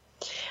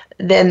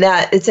 then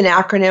it's an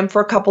acronym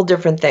for a couple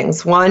different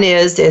things. One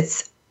is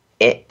it's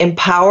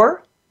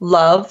Empower,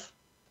 Love,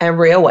 and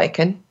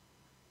Reawaken.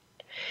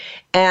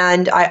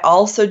 And I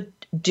also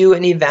do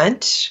an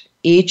event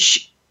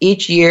each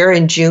year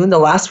in June, the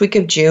last week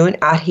of June,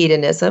 at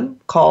Hedonism,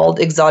 called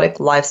Exotic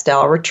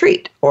Lifestyle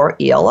Retreat, or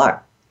ELR.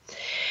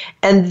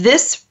 And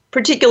this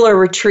particular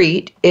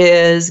retreat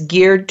is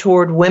geared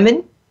toward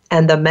women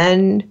and the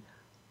men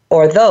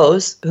or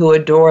those who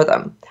adore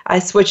them. I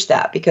switched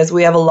that because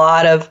we have a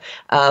lot of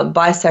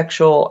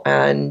bisexual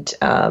and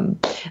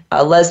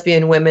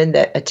lesbian women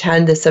that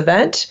attend this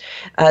event,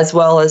 as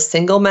well as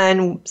single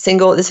men.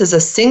 This is a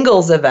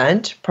singles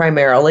event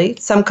primarily.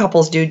 Some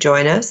couples do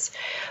join us,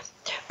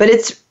 but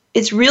it's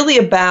really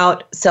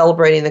about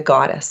celebrating the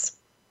goddess.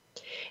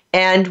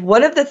 And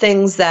one of the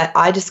things that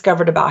I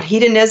discovered about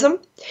hedonism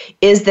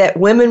is that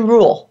women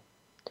rule.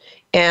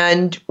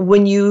 And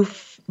when you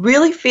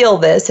really feel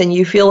this and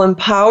you feel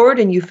empowered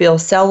and you feel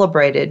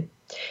celebrated,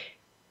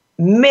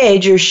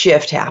 major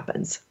shift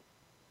happens.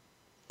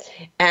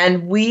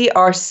 And we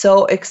are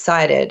so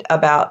excited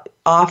about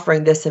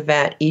offering this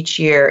event each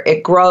year.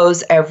 It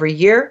grows every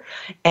year,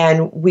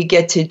 and we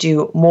get to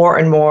do more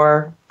and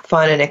more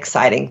fun and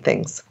exciting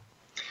things.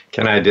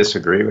 Can I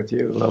disagree with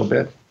you a little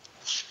bit?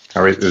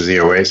 Is the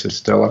Oasis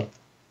still up?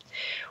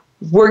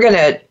 We're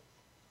gonna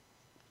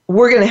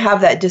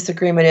have that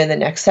disagreement in the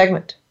next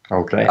segment.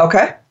 Okay.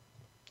 Okay.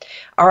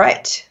 All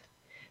right.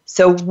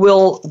 So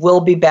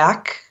we'll be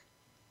back.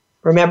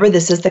 Remember,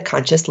 this is the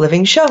Conscious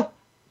Living Show.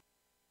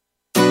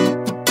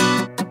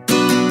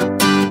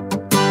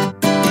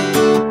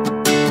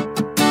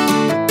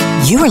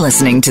 You are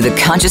listening to the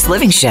Conscious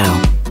Living Show.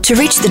 To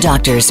reach the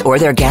doctors or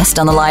their guest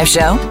on the live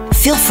show,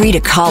 feel free to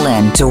call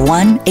in to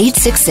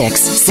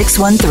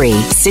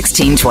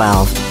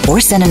 1-866-613-1612 or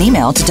send an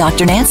email to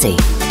Dr. Nancy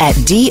at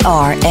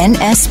drnsp.com.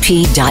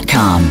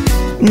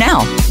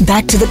 Now,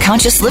 back to the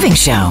Conscious Living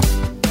Show.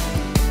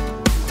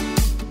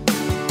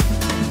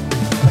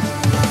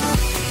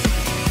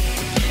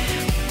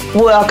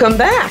 Welcome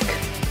back.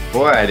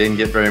 Boy, I didn't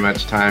get very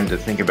much time to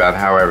think about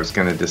how I was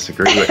going to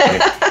disagree with you.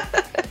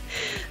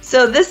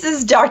 So this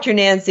is Dr.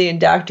 Nancy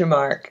and Dr.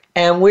 Mark,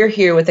 and we're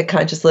here with the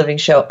Conscious Living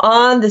Show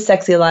on the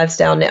Sexy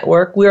Lifestyle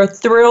Network. We are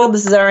thrilled.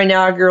 This is our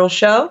inaugural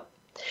show,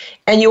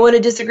 and you want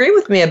to disagree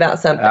with me about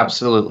something.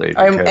 Absolutely.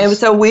 And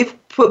so we've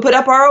put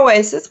up our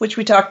Oasis, which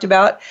we talked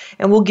about,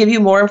 and we'll give you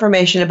more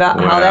information about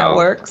how that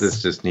works.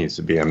 This just needs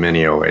to be a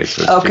mini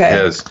Oasis. Okay.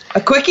 Because a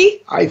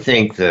quickie? I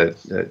think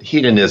that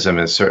hedonism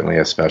is certainly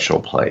a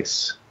special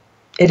place.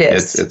 It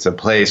is. It's a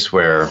place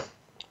where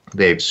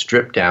they've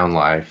stripped down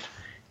life,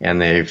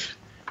 and they've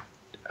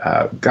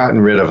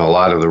gotten rid of a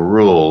lot of the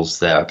rules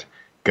that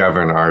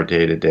govern our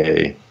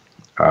day-to-day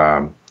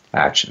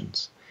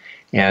actions.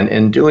 And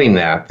in doing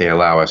that, they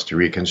allow us to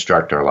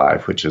reconstruct our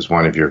life, which is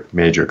one of your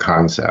major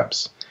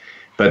concepts.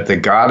 But the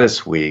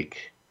Goddess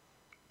Week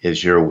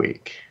is your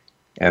week.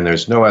 And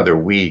there's no other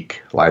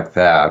week like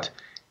that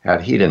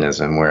at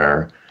hedonism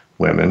where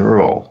women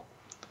rule.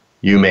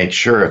 You make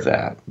sure of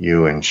that.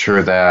 You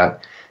ensure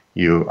that.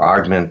 You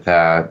augment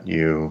that.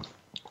 You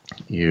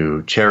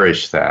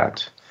cherish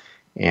that.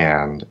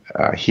 And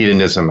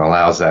hedonism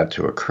allows that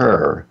to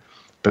occur,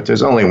 but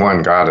there's only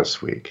one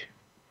Goddess Week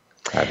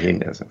at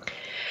hedonism.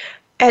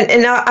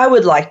 And I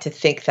would like to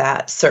think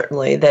that,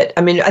 certainly, that,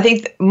 I mean, I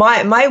think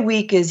my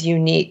week is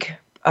unique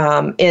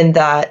in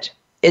that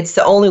it's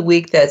the only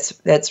week that's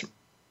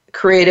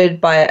created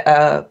by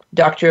a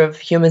doctor of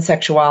human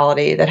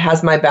sexuality that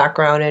has my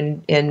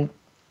background in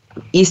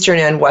Eastern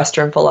and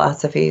Western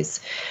philosophies.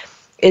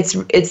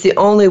 It's the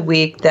only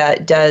week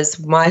that does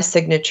my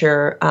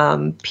signature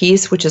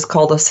piece, which is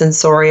called a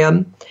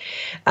sensorium.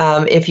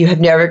 If you have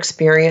never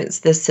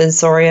experienced this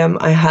sensorium,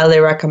 I highly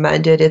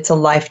recommend it. It's a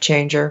life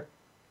changer.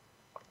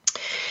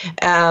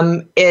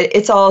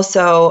 It's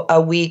also a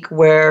week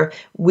where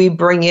we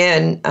bring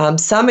in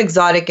some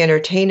exotic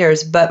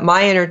entertainers, but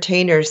my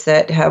entertainers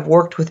that have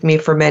worked with me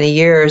for many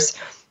years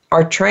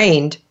are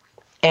trained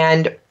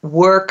and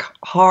work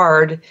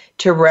hard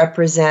to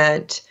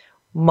represent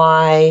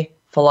my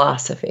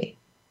philosophy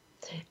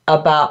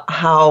about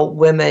how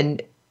women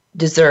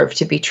deserve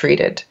to be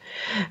treated.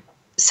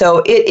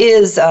 So it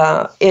is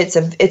it's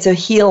a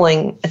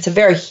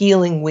very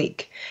healing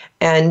week,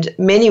 and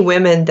many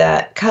women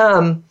that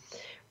come,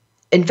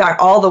 in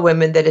fact all the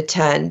women that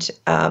attend,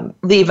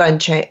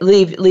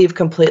 leave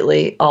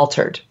completely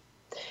altered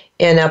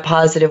in a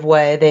positive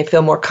way. They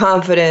feel more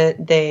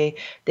confident, they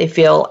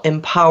feel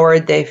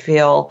empowered, they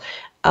feel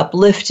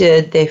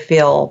uplifted, they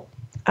feel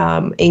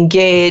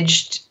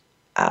engaged,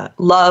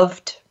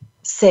 loved,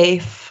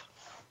 safe,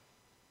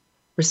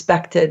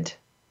 respected,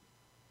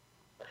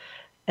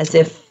 as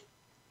if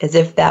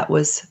that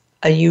was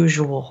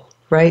unusual,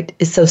 right?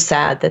 It's so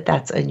sad that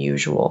that's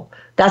unusual.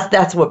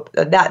 That's what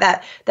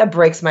that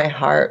breaks my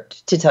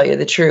heart, to tell you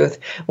the truth.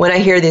 When I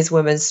hear these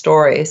women's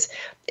stories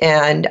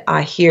and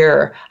I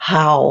hear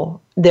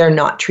how they're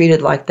not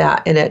treated like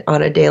that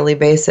on a daily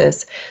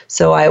basis.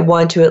 So I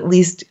want to at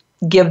least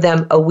give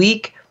them a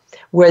week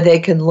where they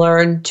can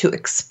learn to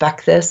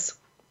expect this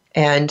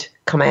and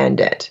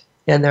command it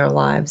in their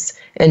lives,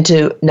 and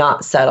to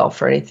not settle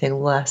for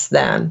anything less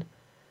than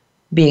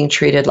being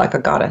treated like a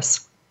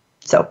goddess.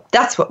 So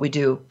that's what we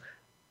do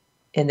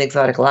in the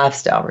Exotic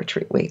Lifestyle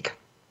Retreat Week.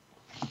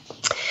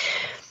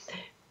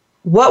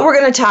 What we're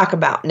going to talk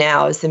about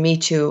now is the Me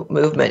Too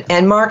movement.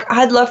 And Mark,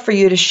 I'd love for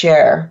you to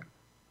share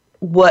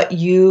what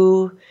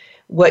you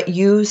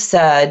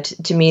said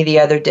to me the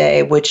other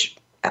day, which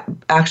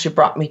actually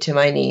brought me to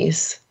my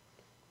knees.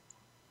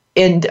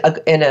 in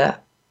a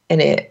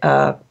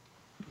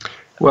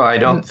well, I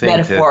don't think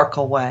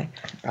metaphorical way.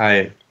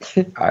 I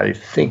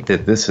think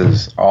that this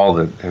is all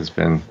that has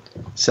been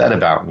said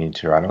about Me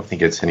Too. I don't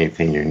think it's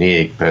anything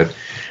unique, but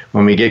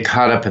when we get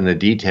caught up in the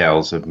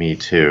details of Me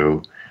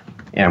Too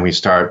and we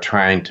start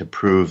trying to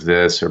prove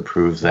this or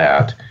prove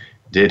that,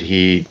 did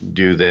he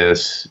do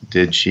this?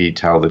 Did she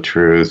tell the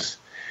truth?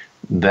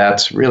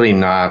 That's really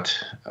not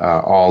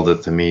all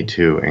that the Me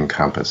Too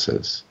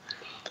encompasses.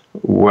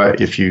 What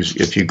if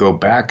you go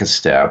back a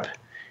step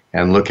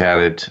and look at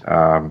it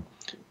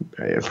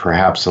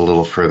perhaps a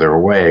little further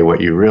away,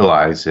 what you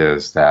realize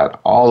is that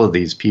all of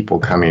these people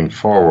coming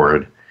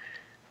forward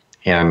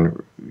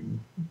and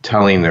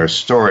telling their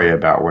story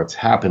about what's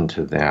happened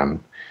to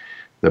them,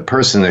 the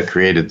person that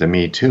created the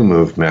Me Too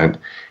movement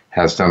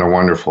has done a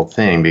wonderful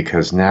thing,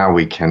 because now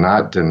we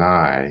cannot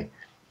deny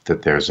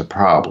that there's a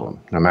problem.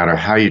 No matter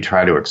how you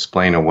try to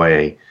explain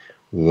away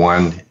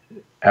one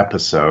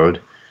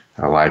episode,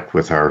 like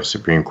with our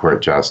Supreme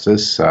Court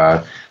Justice,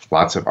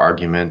 lots of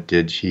argument,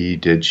 did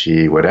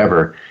she,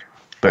 whatever.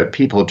 But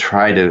people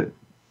try to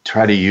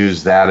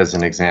use that as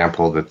an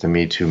example that the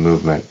Me Too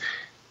movement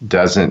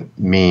doesn't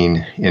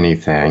mean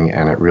anything,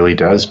 and it really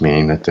does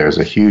mean that there's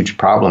a huge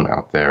problem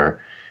out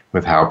there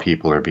with how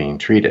people are being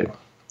treated.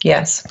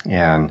 Yes.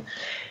 And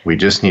we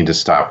just need to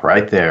stop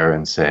right there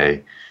and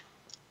say,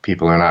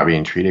 people are not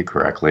being treated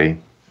correctly.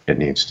 It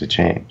needs to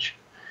change.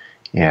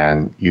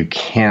 And you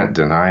can't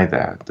deny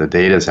that. The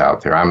data's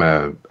out there. I'm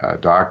a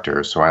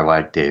doctor, so I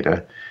like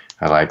data.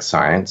 I like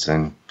science.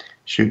 And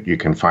shoot, you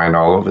can find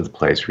all over the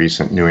place.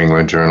 Recent New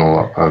England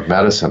Journal of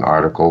Medicine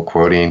article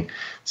quoting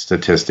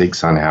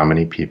statistics on how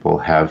many people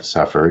have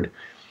suffered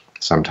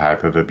some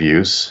type of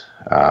abuse,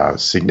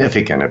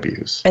 significant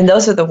abuse. And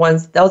those are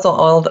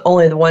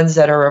only the ones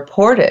that are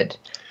reported.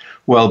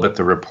 Well, but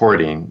the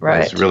reporting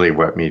is really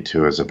what Me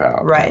Too is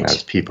about. Right. And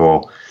as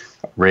people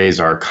raise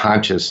our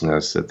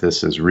consciousness that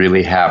this is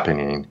really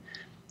happening,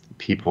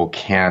 people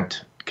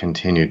can't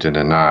continue to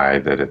deny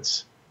that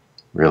it's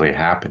really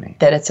happening.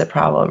 That it's a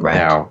problem, right?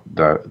 Now,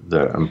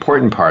 the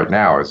important part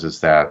now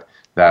is that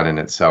in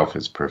itself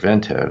is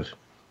preventive,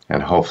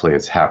 and hopefully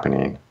it's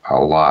happening a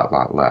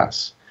lot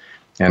less.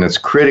 And it's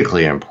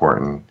critically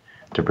important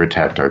to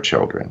protect our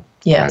children.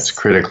 Yes. It's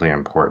critically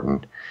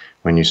important.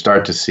 When you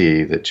start to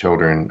see that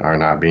children are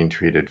not being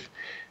treated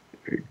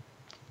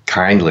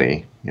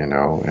kindly, and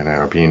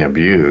are being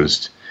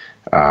abused,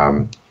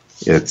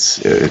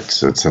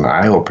 it's an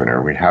eye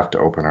opener. We have to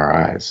open our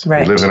eyes.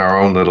 Right. We live in our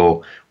own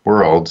little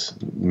worlds.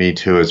 Me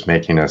Too is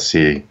making us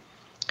see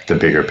the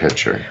bigger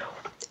picture.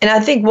 And I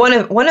think one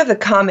of the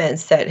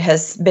comments that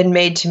has been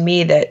made to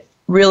me that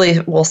really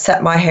will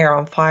set my hair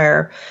on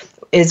fire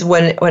is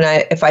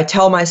if I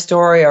tell my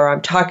story or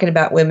I'm talking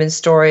about women's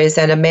stories,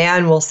 and a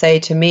man will say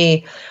to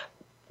me,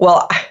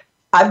 "Well,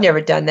 I've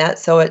never done that,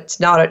 so it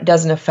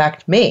doesn't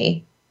affect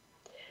me."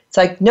 It's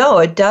like, no,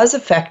 it does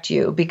affect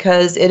you,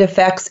 because it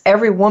affects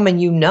every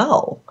woman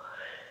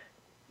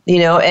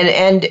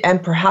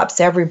and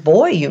perhaps every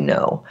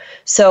boy.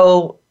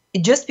 So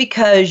just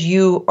because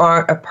you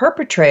aren't a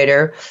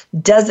perpetrator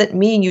doesn't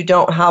mean you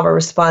don't have a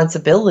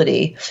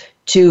responsibility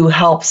to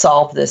help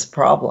solve this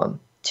problem,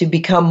 to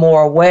become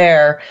more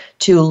aware,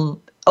 to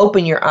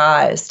open your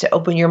eyes, to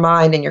open your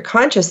mind and your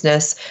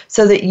consciousness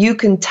so that you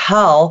can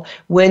tell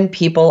when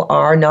people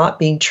are not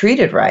being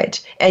treated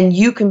right. And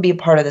you can be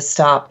part of the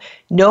stop.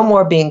 No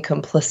more being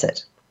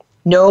complicit.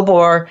 No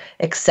more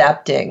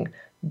accepting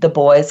the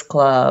boys'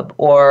 club,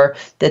 or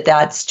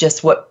that's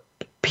just what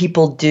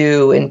people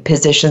do in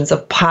positions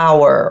of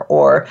power,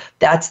 or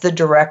that's the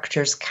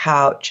director's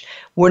couch.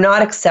 We're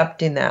not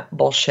accepting that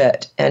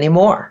bullshit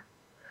anymore.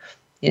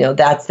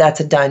 That's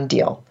a done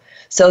deal.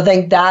 So I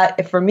think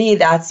that, for me,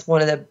 that's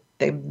one of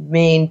the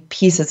main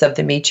pieces of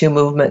the Me Too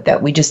movement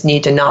that we just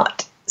need to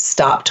not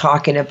stop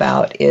talking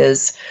about,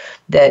 is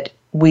that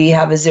we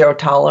have a zero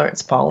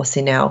tolerance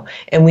policy now,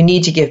 and we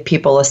need to give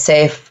people a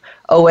safe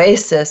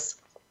oasis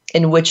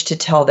in which to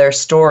tell their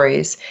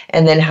stories,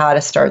 and then how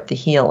to start the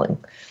healing.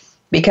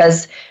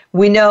 Because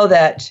we know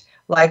that,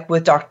 like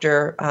with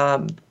Dr.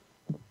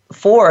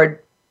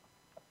 Ford,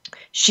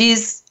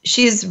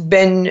 she's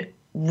been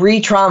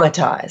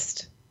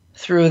re-traumatized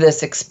through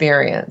this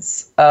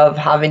experience of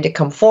having to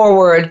come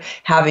forward,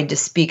 having to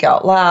speak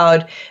out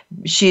loud.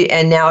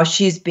 Now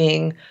she's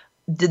being,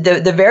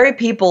 the very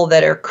people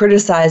that are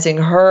criticizing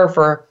her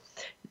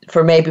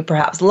for maybe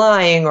perhaps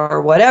lying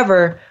or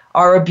whatever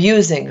are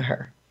abusing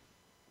her.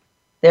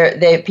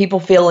 People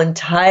feel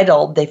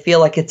entitled. They feel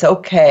like it's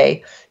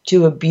okay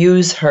to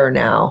abuse her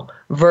now,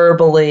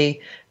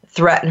 verbally,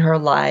 threaten her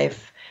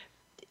life,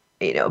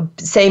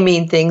 say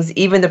mean things.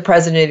 Even the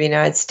President of the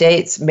United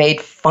States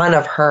made fun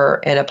of her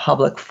in a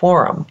public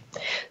forum.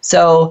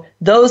 So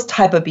those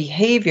type of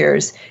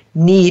behaviors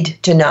need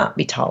to not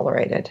be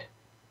tolerated.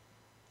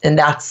 And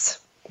that's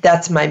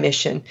my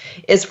mission,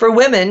 is for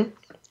women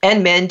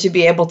and men to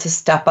be able to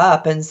step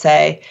up and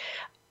say,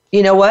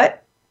 you know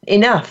what?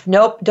 Enough.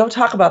 Nope. Don't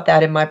talk about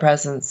that in my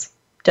presence.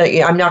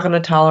 I'm not going to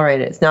tolerate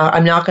it.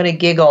 I'm not going to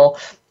giggle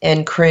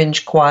and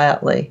cringe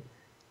quietly.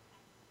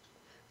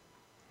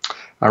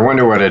 I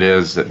wonder what it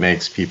is that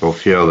makes people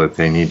feel that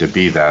they need to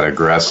be that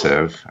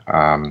aggressive.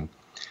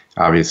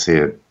 Obviously,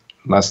 it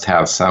must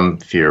have some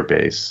fear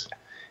base.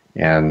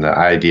 And the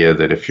idea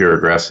that if you're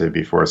aggressive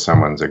before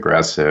someone's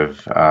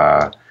aggressive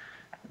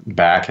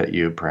back at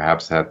you,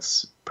 perhaps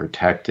that's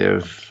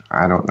protective.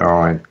 I don't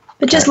know.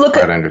 But just look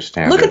at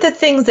the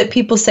things that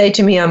people say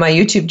to me on my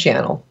YouTube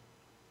channel.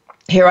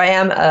 Here I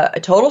am, a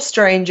total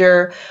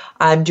stranger.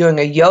 I'm doing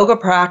a yoga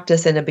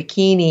practice in a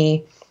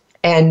bikini,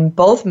 and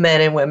both men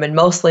and women,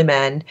 mostly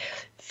men,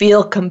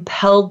 feel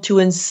compelled to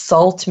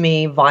insult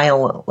me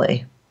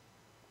violently.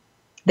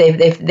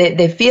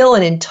 They feel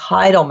an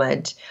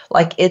entitlement,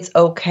 like it's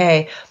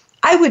okay.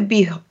 I would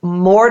be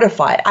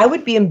mortified. I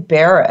would be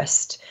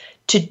embarrassed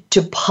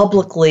to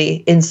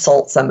publicly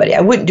insult somebody.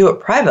 I wouldn't do it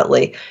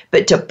privately,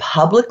 but to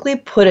publicly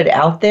put it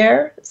out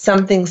there,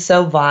 something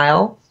so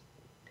vile.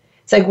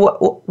 It's like,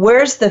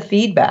 where's the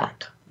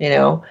feedback?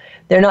 They're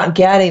not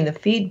getting the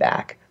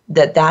feedback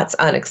that that's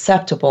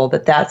unacceptable,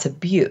 that that's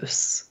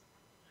abuse.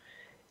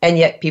 And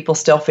yet people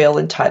still feel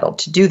entitled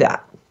to do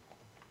that.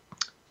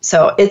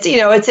 So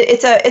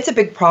it's a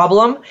big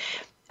problem.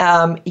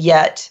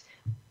 Yet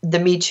the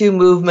Me Too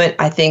movement,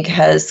 I think,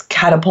 has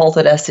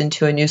catapulted us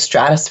into a new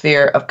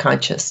stratosphere of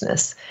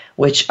consciousness,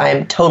 which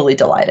I'm totally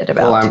delighted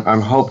about. Well,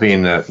 I'm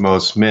hoping that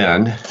most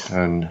men,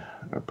 and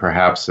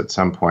perhaps at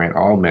some point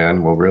all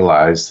men, will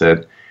realize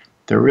that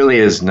there really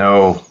is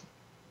no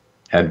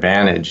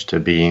advantage to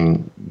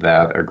being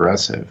that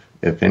aggressive.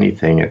 If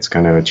anything, it's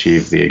going to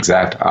achieve the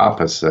exact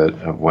opposite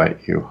of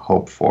what you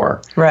hope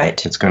for.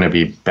 Right. It's going to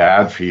be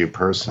bad for you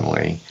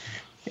personally.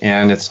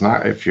 And it's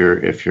not, if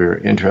you're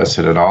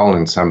interested at all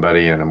in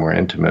somebody in a more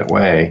intimate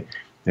way,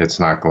 it's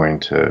not going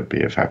to be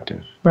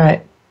effective.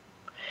 Right.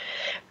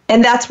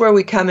 And that's where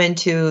we come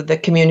into the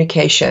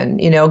communication,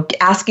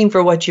 asking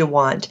for what you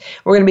want.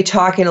 We're going to be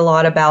talking a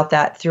lot about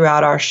that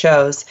throughout our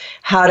shows,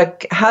 how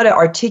to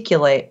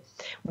articulate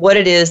what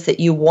it is that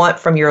you want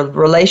from your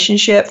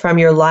relationship, from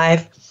your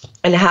life,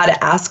 and how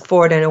to ask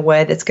for it in a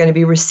way that's going to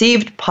be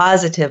received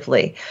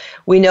positively.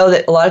 We know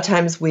that a lot of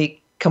times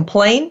we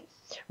complain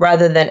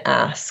rather than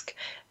ask.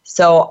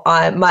 So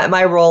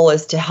my role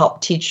is to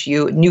help teach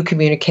you new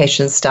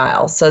communication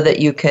styles so that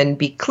you can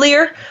be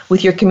clear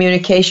with your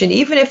communication,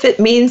 even if it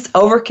means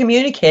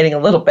over-communicating a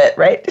little bit,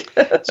 right?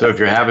 So if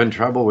you're having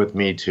trouble with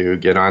Me Too,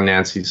 get on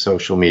Nancy's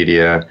social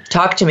media.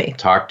 Talk to me.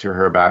 Talk to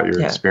her about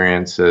your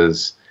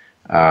experiences,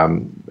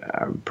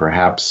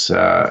 perhaps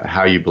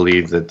how you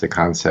believe that the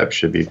concept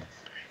should be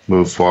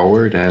moved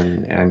forward,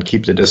 and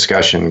keep the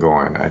discussion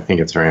going. I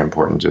think it's very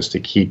important just to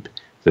keep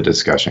the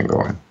discussion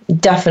going.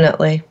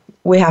 Definitely.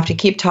 We have to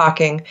keep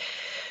talking.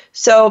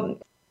 So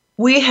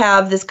we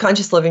have this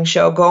Conscious Living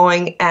show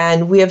going,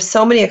 and we have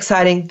so many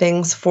exciting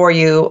things for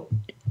you.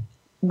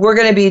 We're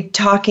going to be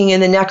talking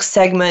in the next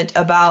segment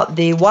about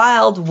the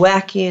wild,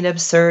 wacky, and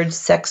absurd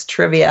sex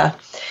trivia.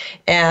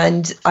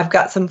 And I've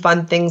got some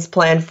fun things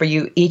planned for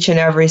you each and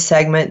every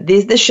segment.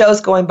 This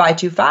show's going by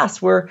too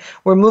fast. We're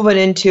moving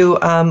into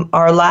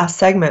our last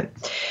segment.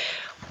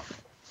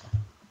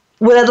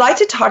 What I'd like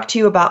to talk to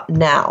you about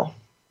now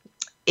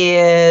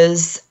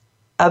is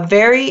a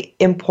very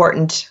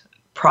important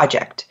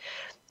project.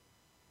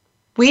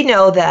 We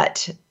know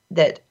that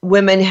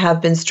women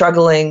have been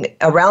struggling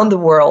around the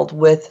world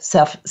with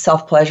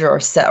self-pleasure or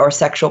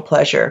sexual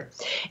pleasure.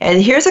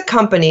 And here's a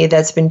company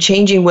that's been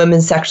changing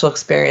women's sexual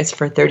experience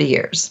for 30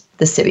 years,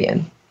 the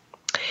Sibian.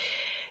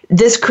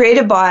 This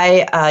created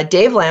by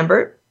Dave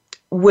Lambert,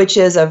 which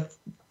is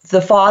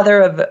the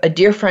father of a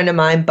dear friend of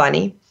mine,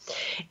 Bunny.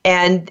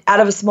 And out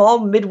of a small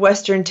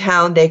Midwestern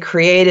town, they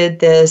created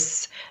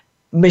this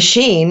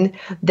machine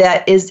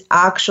that is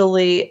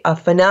actually a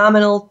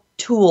phenomenal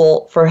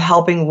tool for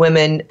helping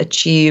women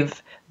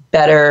achieve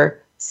better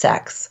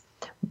sex,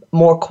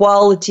 more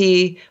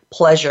quality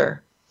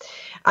pleasure.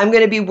 I'm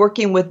going to be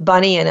working with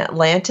Bunny in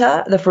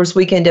Atlanta the first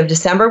weekend of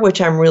December, which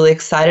I'm really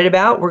excited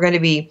about. We're going to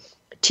be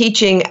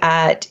teaching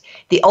at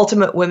the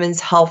Ultimate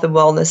Women's Health and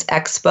Wellness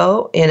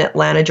Expo in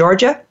Atlanta,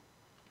 Georgia.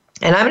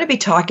 And I'm going to be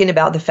talking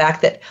about the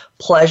fact that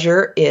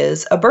pleasure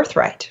is a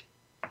birthright.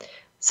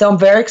 So I'm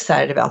very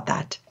excited about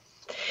that.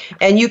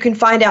 And you can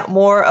find out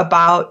more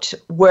about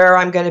where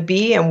I'm going to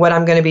be and what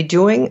I'm going to be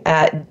doing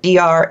at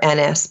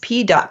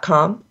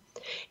drnsp.com.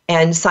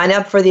 And sign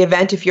up for the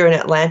event if you're in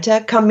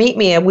Atlanta. Come meet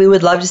me, and we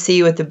would love to see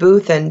you at the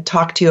booth and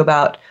talk to you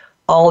about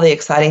all the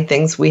exciting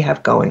things we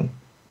have going.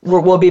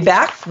 We'll be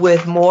back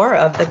with more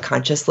of the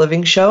Conscious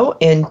Living Show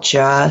in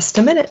just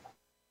a minute.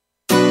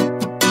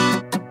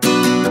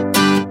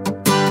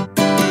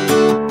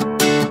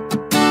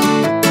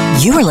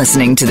 You are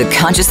listening to The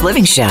Conscious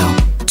Living Show.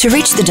 To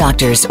reach the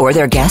doctors or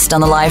their guest on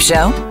the live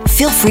show,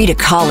 feel free to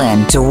call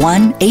in to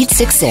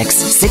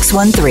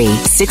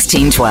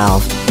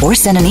 1-866-613-1612 or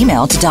send an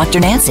email to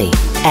Dr. Nancy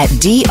at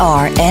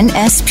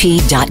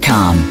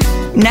drnsp.com.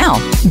 Now,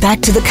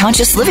 back to The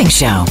Conscious Living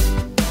Show.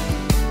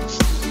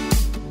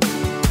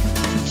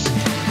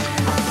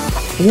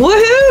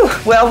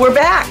 Woohoo! Well, we're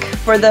back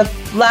for the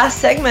last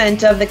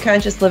segment of the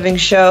Conscious Living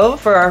Show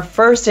for our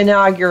first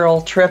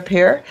inaugural trip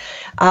here.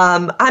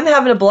 I'm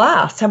having a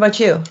blast. How about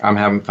you? I'm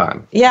having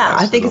fun. Yeah,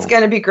 I think it's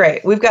going to be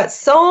great. We've got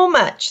so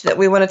much that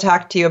we want to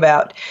talk to you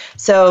about.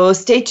 So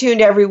stay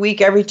tuned every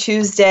week, every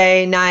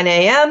Tuesday, 9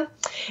 a.m.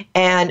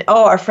 And,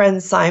 our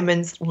friend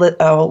Simon's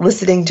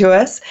listening to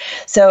us.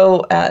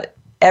 So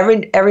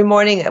every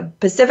morning,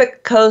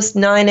 Pacific Coast,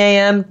 9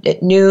 a.m.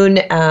 at noon,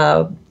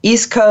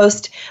 East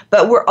Coast.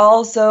 But we're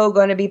also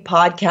going to be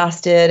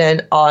podcasted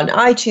and on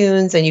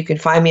iTunes, and you can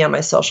find me on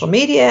my social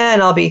media,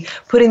 and I'll be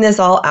putting this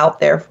all out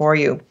there for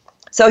you.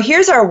 So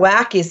here's our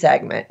wacky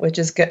segment, which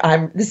is good.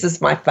 This is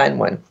my fun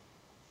one.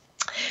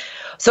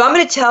 So I'm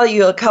going to tell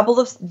you a couple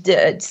of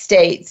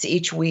states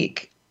each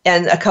week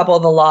and a couple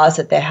of the laws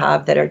that they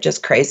have that are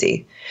just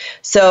crazy.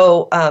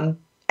 So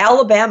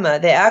Alabama,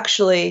 they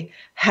actually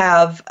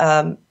have,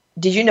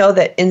 did you know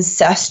that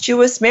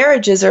incestuous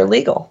marriages are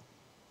legal?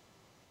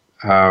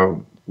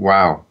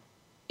 Wow.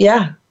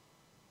 Yeah.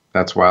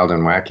 That's wild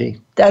and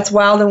wacky. That's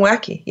wild and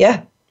wacky,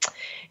 yeah.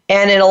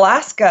 And in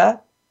Alaska,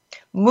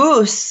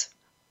 moose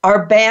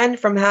are banned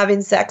from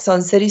having sex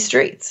on city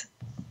streets.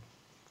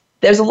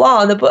 There's a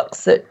law in the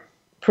books that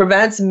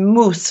prevents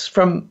moose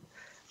from,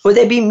 would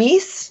they be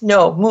meese?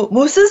 No,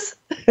 mooses?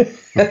 All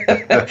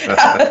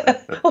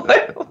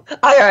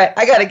right,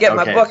 I got to get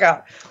my book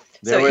out.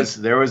 There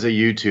was a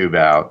YouTube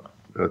out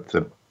with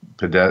the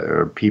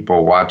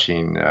people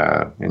watching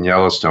in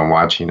Yellowstone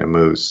watching a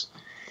moose,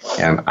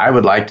 and I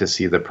would like to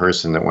see the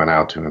person that went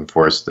out to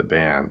enforce the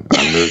ban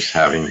on moose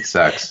having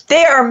sex.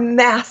 They are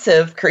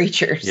massive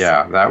creatures.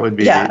 Yeah, that would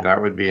be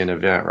an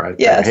event right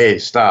yes. there. Hey,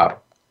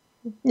 stop.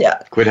 Yeah.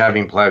 Quit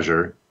having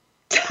pleasure.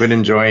 Quit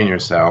enjoying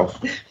yourself.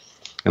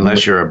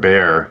 Unless you're a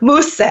bear.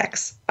 Moose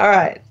sex. All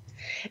right.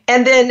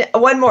 And then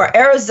one more.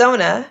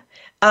 Arizona,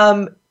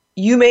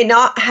 you may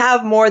not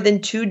have more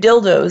than 2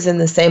 dildos in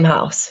the same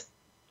house.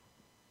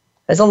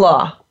 There's a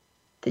law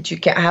that you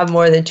can't have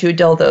more than 2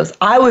 dildos.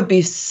 I would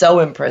be so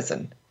in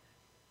prison.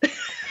 As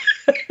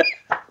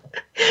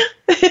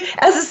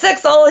a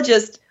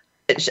sexologist,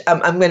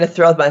 I'm going to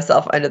throw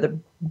myself under the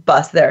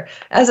bus there.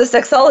 As a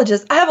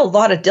sexologist, I have a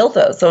lot of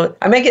dildos, so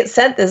I may get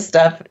sent this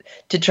stuff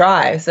to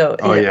try. So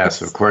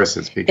yes, of course,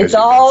 it's because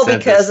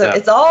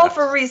it's all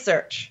for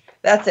research.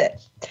 That's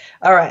it.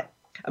 All right.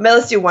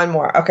 Let's do one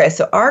more. Okay,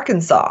 so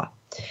Arkansas,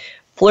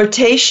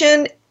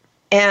 flirtation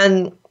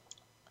and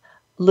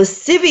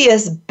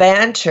lascivious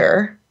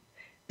banter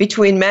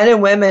between men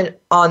and women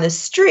on the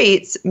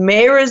streets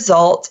may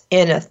result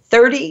in a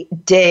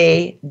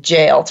 30-day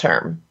jail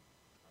term.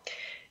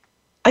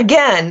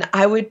 Again,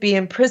 I would be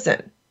in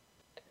prison.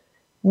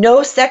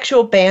 No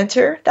sexual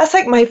banter. That's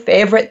like my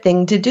favorite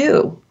thing to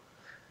do.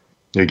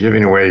 You're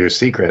giving away your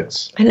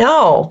secrets. I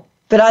know,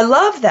 but I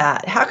love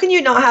that. How can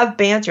you not have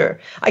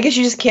banter? I guess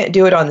you just can't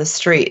do it on the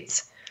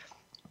streets.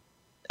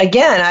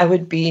 Again, I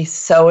would be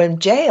so in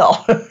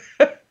jail.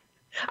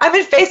 I'm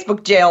in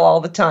Facebook jail all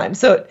the time,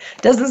 so it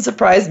doesn't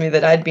surprise me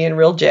that I'd be in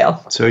real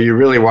jail. So you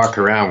really walk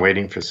around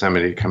waiting for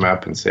somebody to come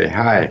up and say,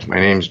 "Hi, my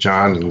name's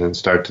John," and then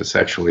start to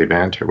sexually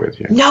banter with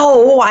you.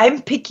 No,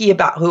 I'm picky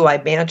about who I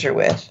banter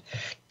with.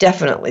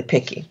 Definitely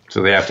picky.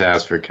 So they have to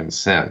ask for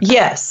consent.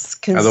 Yes,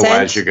 consent.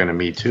 Otherwise, you're going to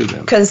Me Too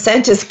them.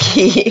 Consent is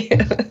key.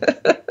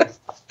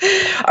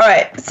 All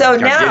right, so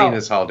I'm now... getting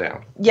this all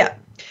down. Yeah.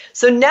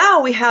 So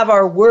now we have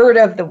our word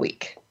of the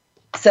week.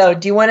 So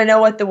do you want to know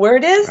what the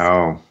word is?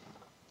 Oh.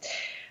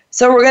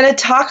 So we're going to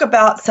talk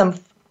about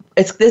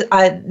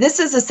this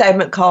is a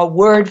segment called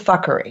Word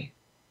Fuckery.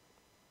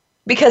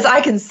 Because I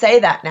can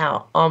say that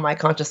now on my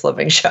Conscious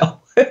Living show.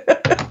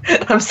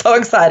 I'm so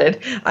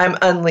excited. I'm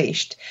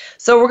unleashed.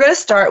 So we're going to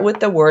start with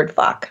the word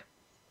fuck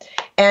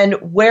and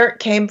where it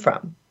came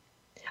from.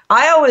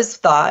 I was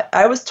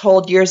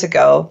told years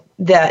ago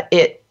that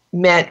it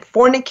meant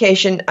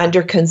fornication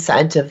under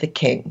consent of the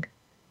king.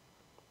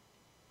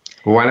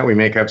 Well, why don't we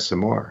make up some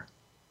more?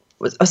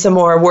 Some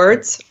more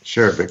words?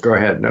 Sure, but go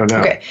ahead. No.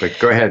 Okay. But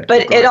go ahead.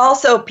 But it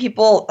also,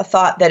 people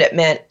thought that it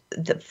meant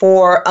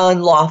for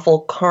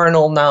unlawful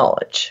carnal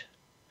knowledge.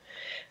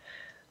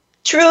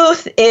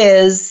 Truth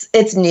is,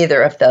 it's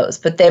neither of those,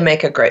 but they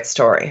make a great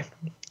story.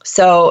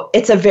 So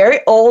it's a very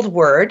old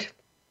word,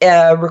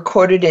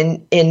 recorded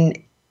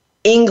in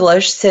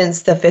English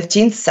since the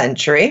 15th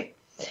century.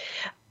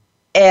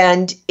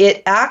 And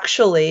it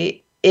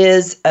actually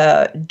is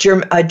a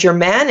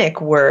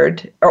Germanic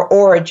word or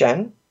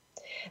origin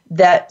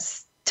that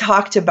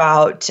talked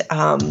about,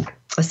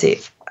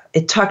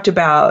 it talked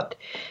about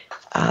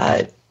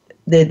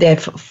they had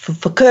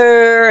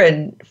fucker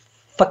and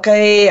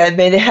fucke. I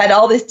mean, they had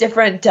all these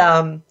different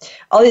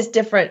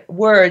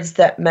words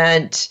that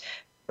meant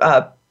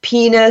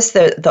penis.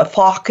 The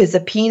fuck is a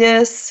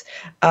penis.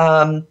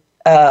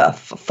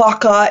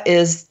 Fucka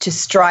is to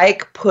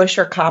strike, push,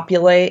 or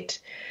copulate.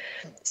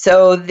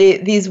 So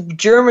these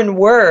German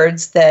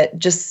words that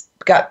just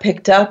got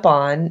picked up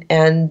on,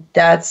 and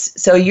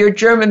so your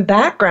German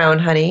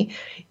background, honey,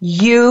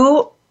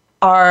 you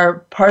are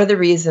part of the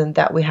reason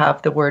that we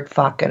have the word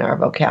fuck in our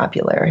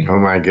vocabulary. Oh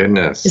my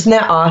goodness. Isn't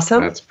that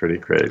awesome? That's pretty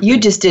crazy. You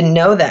just didn't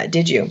know that,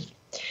 did you?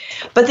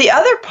 But the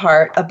other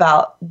part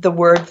about the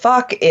word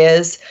fuck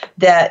is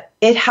that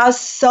it has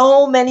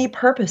so many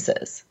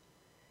purposes.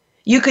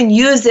 You can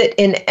use it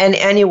in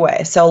any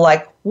way. So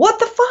like, what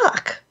the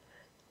fuck?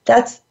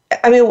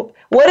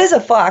 What is a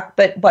fuck?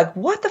 But like,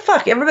 what the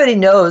fuck? Everybody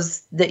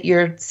knows that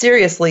you're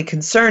seriously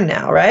concerned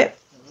now, right?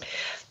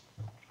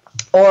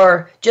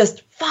 Or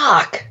just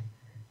fuck.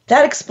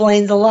 That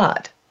explains a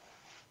lot.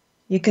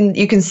 You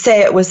can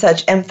say it with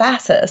such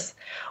emphasis.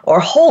 Or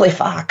holy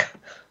fuck.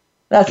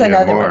 That's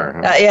another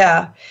one.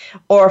 Yeah.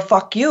 Or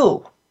fuck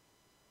you.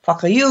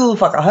 Fuck a you,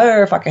 fuck a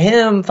her, fuck a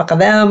him, fuck a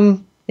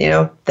them. You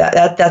know,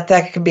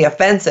 that can be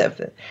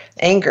offensive.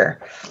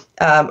 Anger.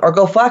 Or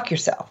go fuck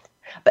yourself.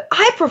 But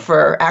I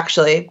prefer,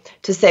 actually,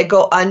 to say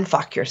go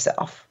unfuck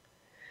yourself.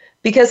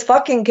 Because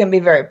fucking can be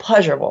very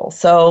pleasurable.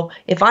 So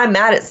if I'm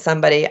mad at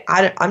somebody,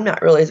 I'm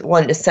not really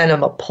wanting to send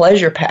them a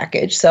pleasure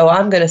package. So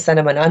I'm going to send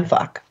them an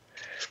unfuck.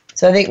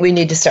 So I think we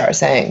need to start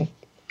saying,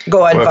 go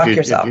unfuck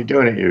yourself. If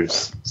you're doing it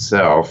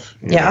yourself,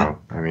 you know,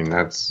 I mean,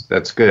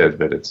 that's good,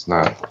 but it's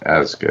not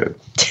as good.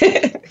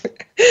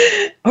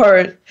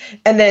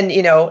 And then,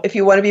 you know, if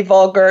you want to be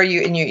vulgar,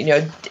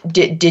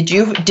 did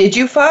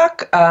you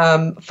fuck?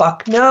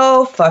 Fuck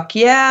no, fuck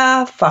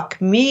yeah,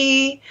 fuck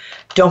me,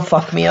 don't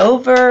fuck me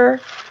over.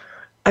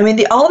 I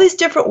mean, all these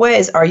different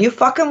ways. Are you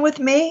fucking with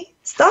me?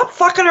 Stop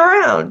fucking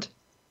around.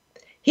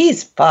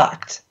 He's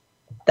fucked.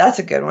 That's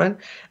a good one.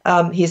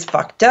 He's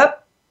fucked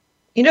up.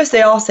 You notice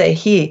they all say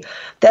he.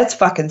 That's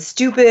fucking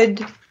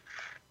stupid.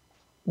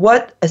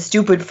 What a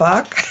stupid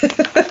fuck.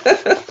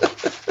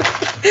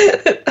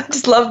 I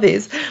just love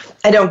these.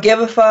 I don't give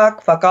a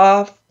fuck. Fuck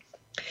off.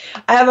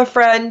 I have a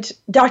friend,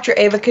 Dr.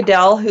 Ava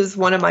Cadell, who's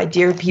one of my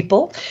dear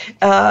people,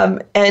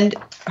 and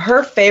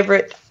her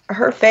favorite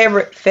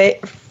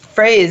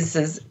phrase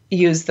is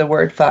use the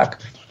word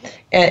fuck.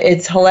 And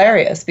it's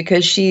hilarious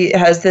because she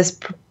has this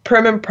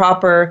prim and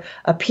proper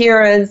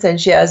appearance, and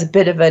she has a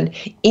bit of an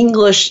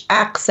English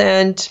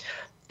accent,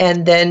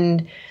 and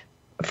then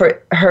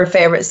for her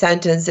favorite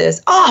sentence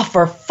is, "Oh,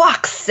 for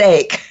fuck's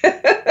sake."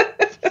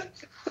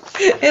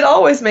 It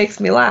always makes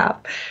me laugh.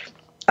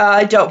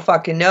 I don't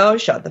fucking know.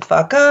 Shut the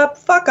fuck up.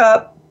 Fuck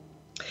up.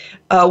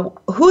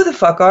 Who the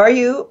fuck are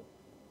you?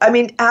 I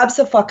mean,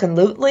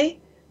 abso-fucking-lutely.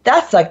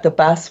 That's like the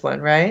best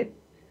one, right?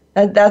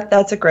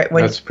 That's a great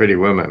one. That's Pretty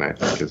Woman, I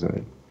think, isn't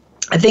it?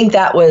 I think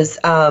that was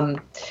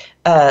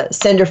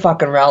Cinder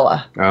fucking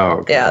Rella. Oh,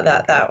 okay. Yeah,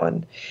 that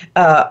one.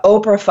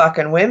 Oprah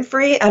fucking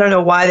Winfrey. I don't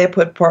know why they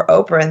put poor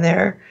Oprah in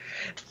there.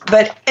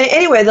 But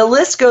anyway, the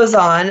list goes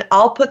on.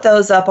 I'll put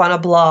those up on a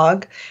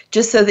blog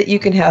just so that you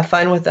can have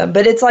fun with them.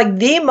 But it's like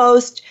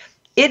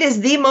it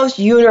is the most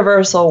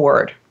universal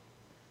word.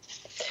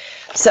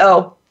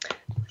 So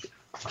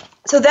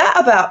that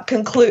about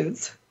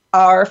concludes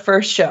our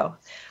first show.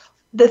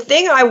 The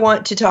thing I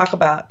want to talk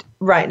about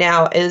right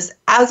now is,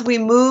 as we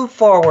move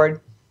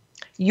forward,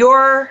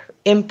 your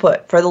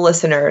input for the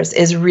listeners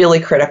is really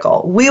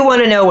critical. We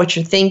want to know what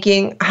you're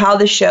thinking, how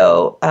the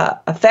show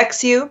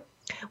affects you.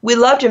 We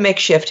love to make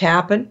shift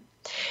happen,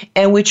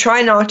 and we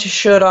try not to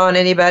shit on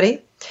anybody.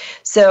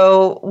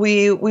 So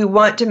we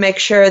want to make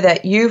sure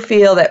that you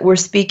feel that we're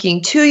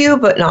speaking to you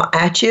but not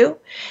at you,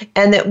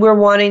 and that we're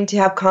wanting to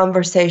have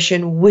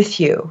conversation with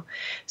you.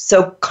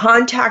 So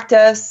contact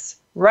us,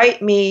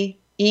 write me,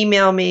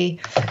 email me.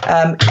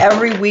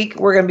 Every week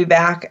we're going to be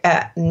back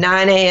at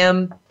 9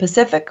 a.m.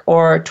 Pacific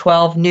or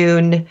 12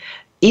 noon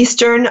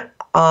Eastern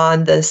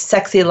on the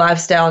Sexy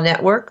Lifestyle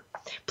Network.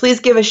 Please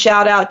give a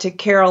shout out to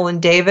Carol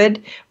and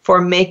David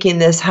for making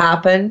this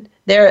happen.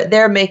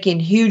 They're making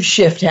huge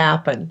shift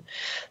happen.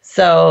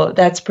 So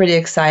that's pretty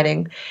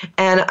exciting.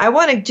 And I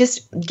want to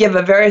just give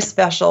a very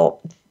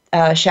special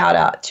shout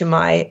out to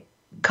my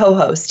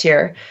co-host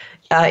here.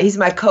 He's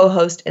my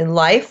co-host in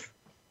life,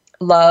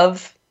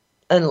 love,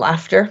 and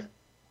laughter.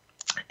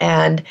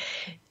 And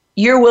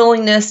your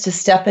willingness to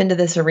step into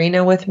this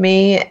arena with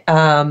me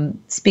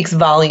speaks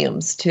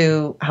volumes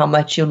to how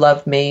much you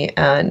love me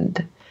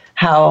and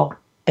how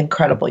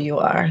incredible you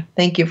are.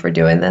 Thank you for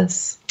doing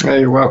this.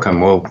 You're welcome.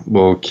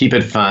 We'll keep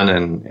it fun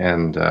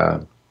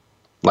and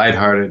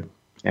lighthearted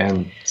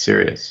and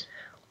serious.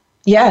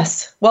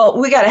 Yes. Well,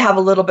 we got to have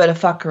a little bit of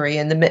fuckery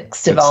in the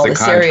mix of all the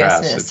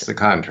seriousness. It's the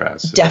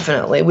contrast.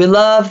 Definitely. We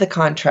love the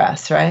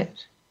contrast, right?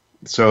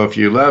 So if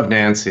you love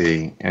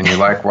Nancy and you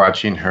like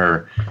watching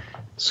her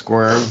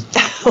squirm,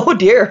 oh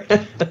dear.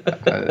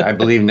 I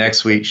believe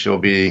next week she'll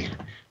be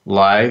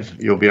live.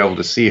 You'll be able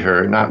to see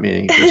her, not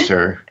me, just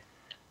her.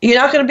 You're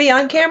not going to be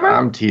on camera?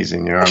 I'm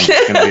teasing you. I'm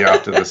just going to be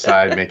off to the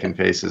side making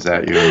faces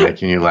at you and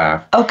making you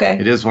laugh. Okay.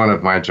 It is one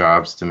of my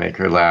jobs to make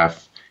her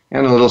laugh,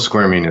 and a little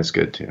squirming is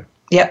good too.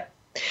 Yep.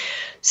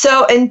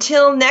 So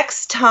until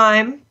next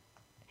time,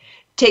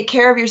 take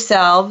care of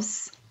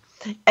yourselves,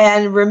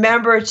 and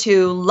remember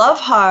to love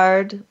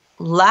hard,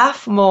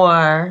 laugh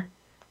more,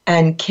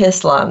 and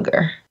kiss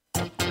longer.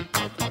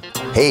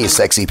 Hey,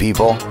 sexy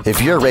people.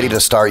 If you're ready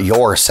to start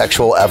your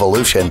sexual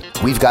evolution,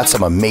 we've got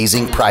some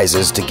amazing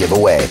prizes to give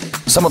away.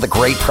 Some of the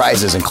great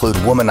prizes include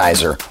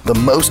Womanizer, the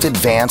most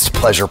advanced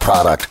pleasure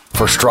product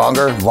for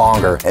stronger,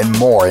 longer, and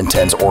more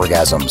intense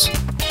orgasms.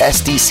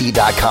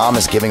 SDC.com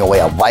is giving away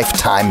a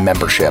lifetime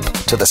membership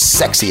to the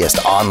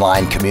sexiest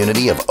online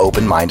community of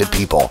open-minded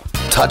people.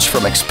 Touch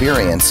from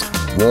experience,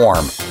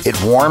 warm. It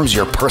warms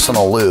your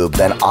personal lube,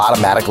 then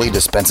automatically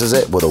dispenses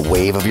it with a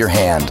wave of your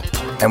hand.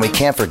 And we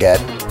can't forget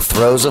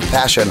Throes of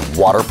Passion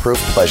waterproof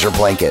pleasure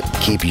blanket.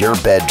 Keep your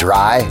bed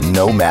dry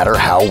no matter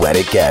how wet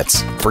it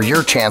gets. For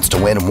your chance to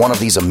win one of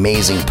these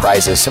amazing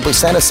prizes, simply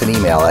send us an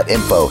email at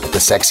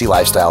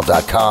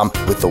info@thesexylifestyle.com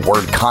with the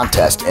word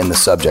contest in the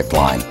subject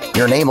line.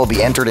 Your name will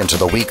be entered into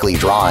the weekly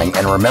drawing,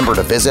 and remember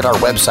to visit our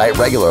website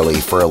regularly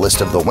for a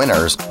list of the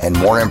winners and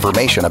more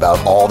information about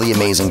all the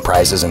amazing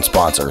prizes and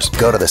sponsors.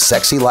 Go to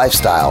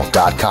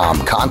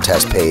thesexylifestyle.com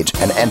contest page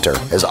and enter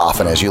as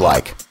often as you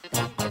like.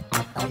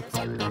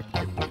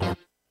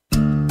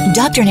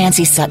 Dr.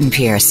 Nancy Sutton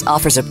Pierce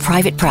offers a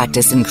private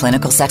practice in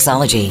clinical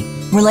sexology,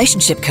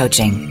 relationship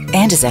coaching,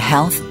 and is a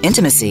health,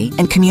 intimacy,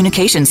 and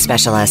communications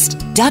specialist.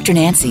 Dr.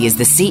 Nancy is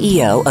the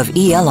CEO of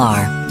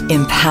ELR.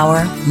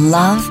 Empower,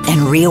 love,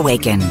 and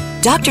reawaken.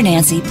 Dr.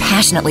 Nancy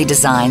passionately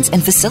designs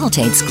and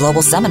facilitates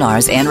global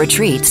seminars and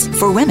retreats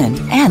for women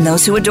and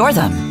those who adore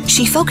them.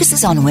 She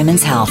focuses on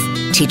women's health,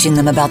 teaching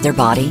them about their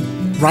body,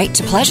 right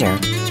to pleasure,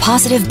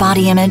 positive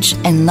body image,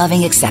 and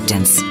loving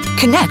acceptance.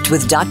 Connect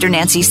with Dr.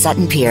 Nancy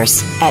Sutton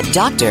Pierce at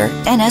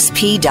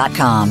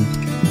drnsp.com.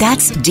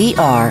 That's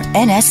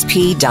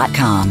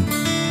drnsp.com.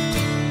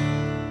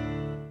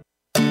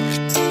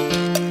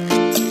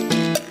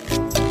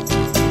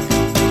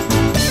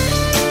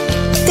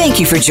 Thank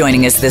you for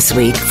joining us this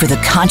week for the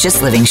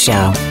Conscious Living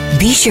Show.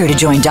 Be sure to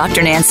join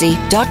Dr. Nancy,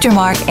 Dr.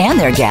 Mark, and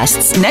their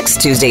guests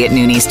next Tuesday at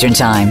noon Eastern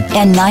Time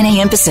and 9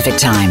 a.m. Pacific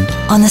Time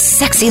on the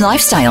Sexy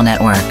Lifestyle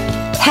Network.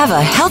 Have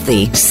a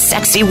healthy,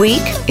 sexy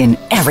week in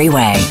every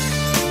way.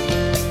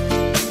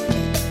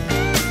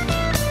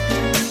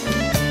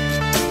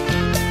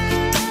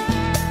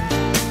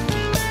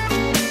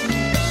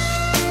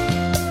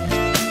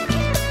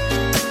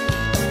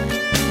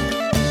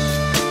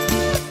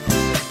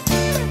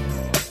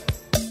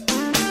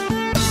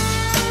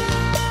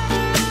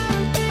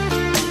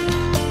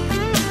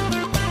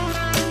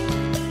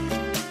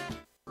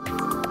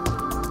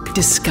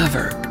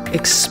 Discover,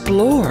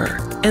 explore,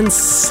 and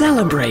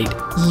celebrate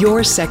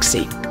your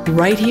sexy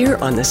right here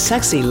on the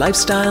Sexy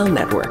Lifestyle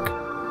Network.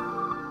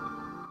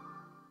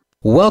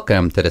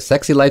 Welcome to the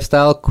Sexy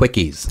Lifestyle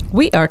Quickies.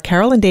 We are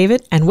Carol and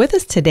David, and with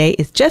us today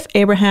is Jeff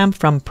Abraham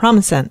from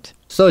Promiscent.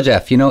 So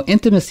Jeff,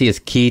 intimacy is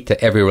key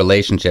to every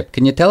relationship.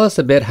 Can you tell us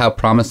a bit how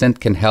Promiscent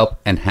can help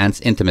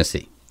enhance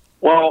intimacy?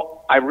 Well,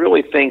 I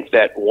really think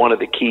that one of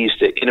the keys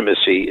to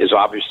intimacy is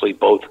obviously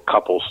both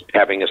couples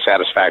having a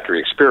satisfactory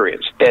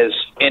experience. As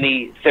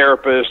any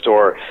therapist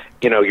or,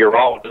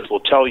 urologist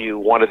will tell you,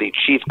 one of the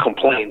chief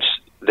complaints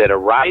that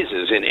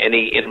arises in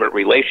any intimate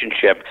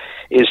relationship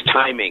is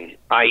timing,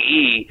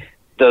 i.e.,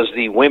 does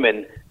the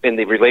women in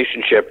the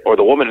relationship or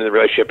the woman in the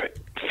relationship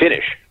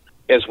finish?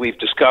 As we've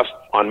discussed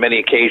on many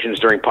occasions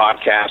during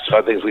podcasts,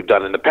 other things we've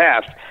done in the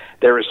past,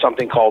 there is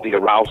something called the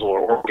arousal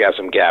or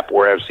orgasm gap,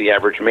 whereas the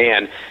average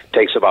man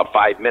takes about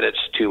 5 minutes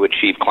to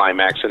achieve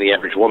climax and the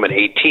average woman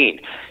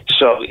 18.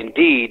 So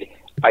indeed,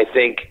 I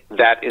think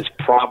that is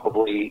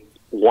probably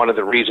one of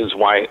the reasons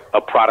why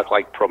a product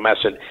like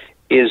Promescent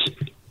is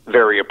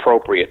very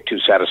appropriate to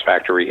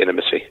satisfactory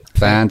intimacy.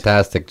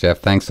 Fantastic, Jeff.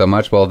 Thanks so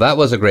much. Well, that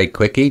was a great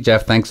quickie.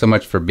 Jeff, thanks so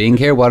much for being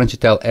here. Why don't you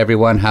tell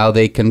everyone how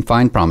they can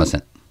find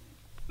Promescent?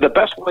 The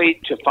best way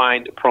to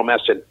find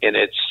Promescent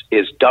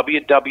is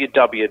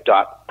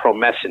www.promescent,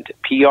 Promescent,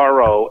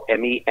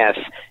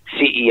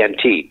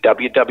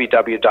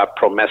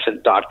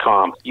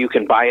 www.promescent.com. You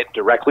can buy it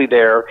directly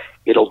there.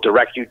 It'll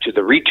direct you to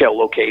the retail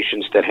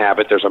locations that have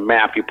it. There's a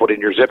map you put in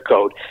your zip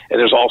code, and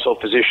there's also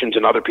physicians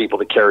and other people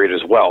that carry it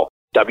as well.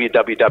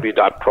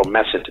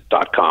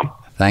 www.promescent.com.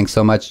 Thanks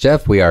so much,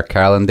 Jeff. We are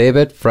Carol and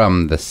David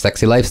from the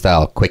Sexy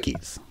Lifestyle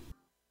Quickies.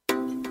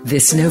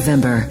 This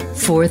November,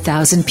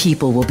 4,000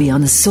 people will be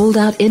on the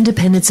sold-out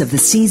Independence of the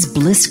Seas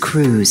Bliss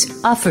Cruise,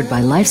 offered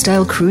by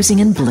Lifestyle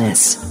Cruising and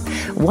Bliss.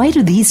 Why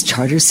do these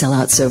charters sell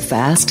out so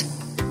fast?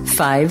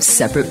 5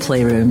 separate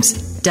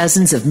playrooms,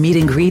 dozens of meet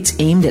and greets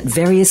aimed at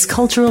various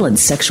cultural and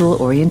sexual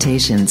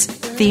orientations,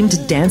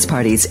 themed dance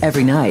parties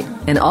every night,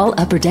 and all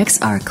upper decks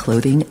are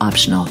clothing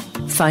optional.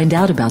 Find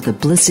out about the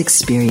Bliss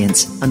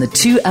experience on the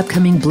 2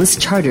 upcoming Bliss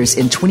charters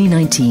in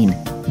 2019.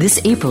 This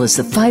April is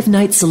the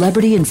 5-night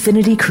Celebrity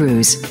Infinity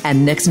Cruise,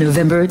 and next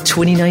November,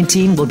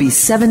 2019, will be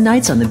 7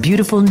 nights on the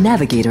beautiful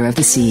Navigator of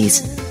the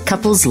Seas.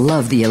 Couples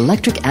love the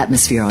electric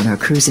atmosphere on our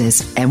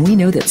cruises, and we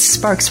know that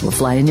sparks will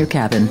fly in your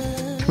cabin.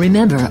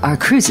 Remember, our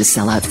cruises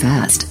sell out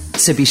fast,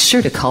 so be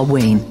sure to call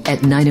Wayne at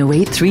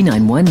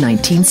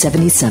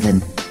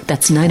 908-391-1977.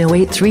 That's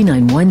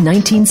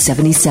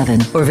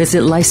 908-391-1977, or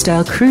visit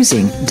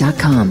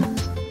lifestylecruising.com.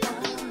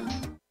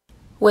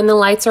 When the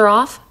lights are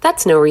off,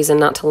 that's no reason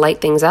not to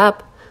light things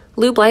up.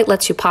 Lube Light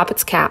lets you pop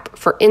its cap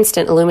for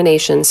instant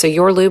illumination so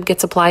your lube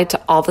gets applied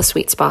to all the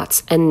sweet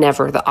spots and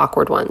never the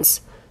awkward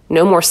ones.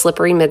 No more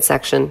slippery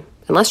midsection,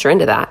 unless you're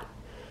into that.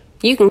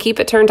 You can keep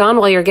it turned on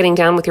while you're getting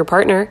down with your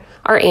partner.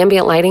 Our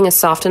ambient lighting is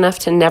soft enough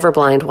to never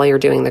blind while you're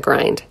doing the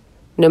grind.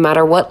 No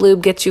matter what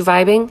lube gets you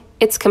vibing,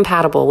 it's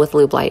compatible with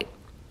Lube Light.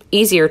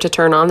 Easier to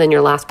turn on than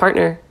your last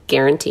partner,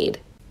 guaranteed.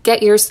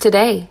 Get yours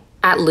today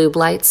at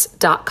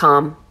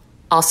lubelights.com.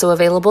 Also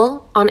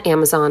available on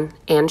Amazon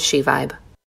and SheVibe.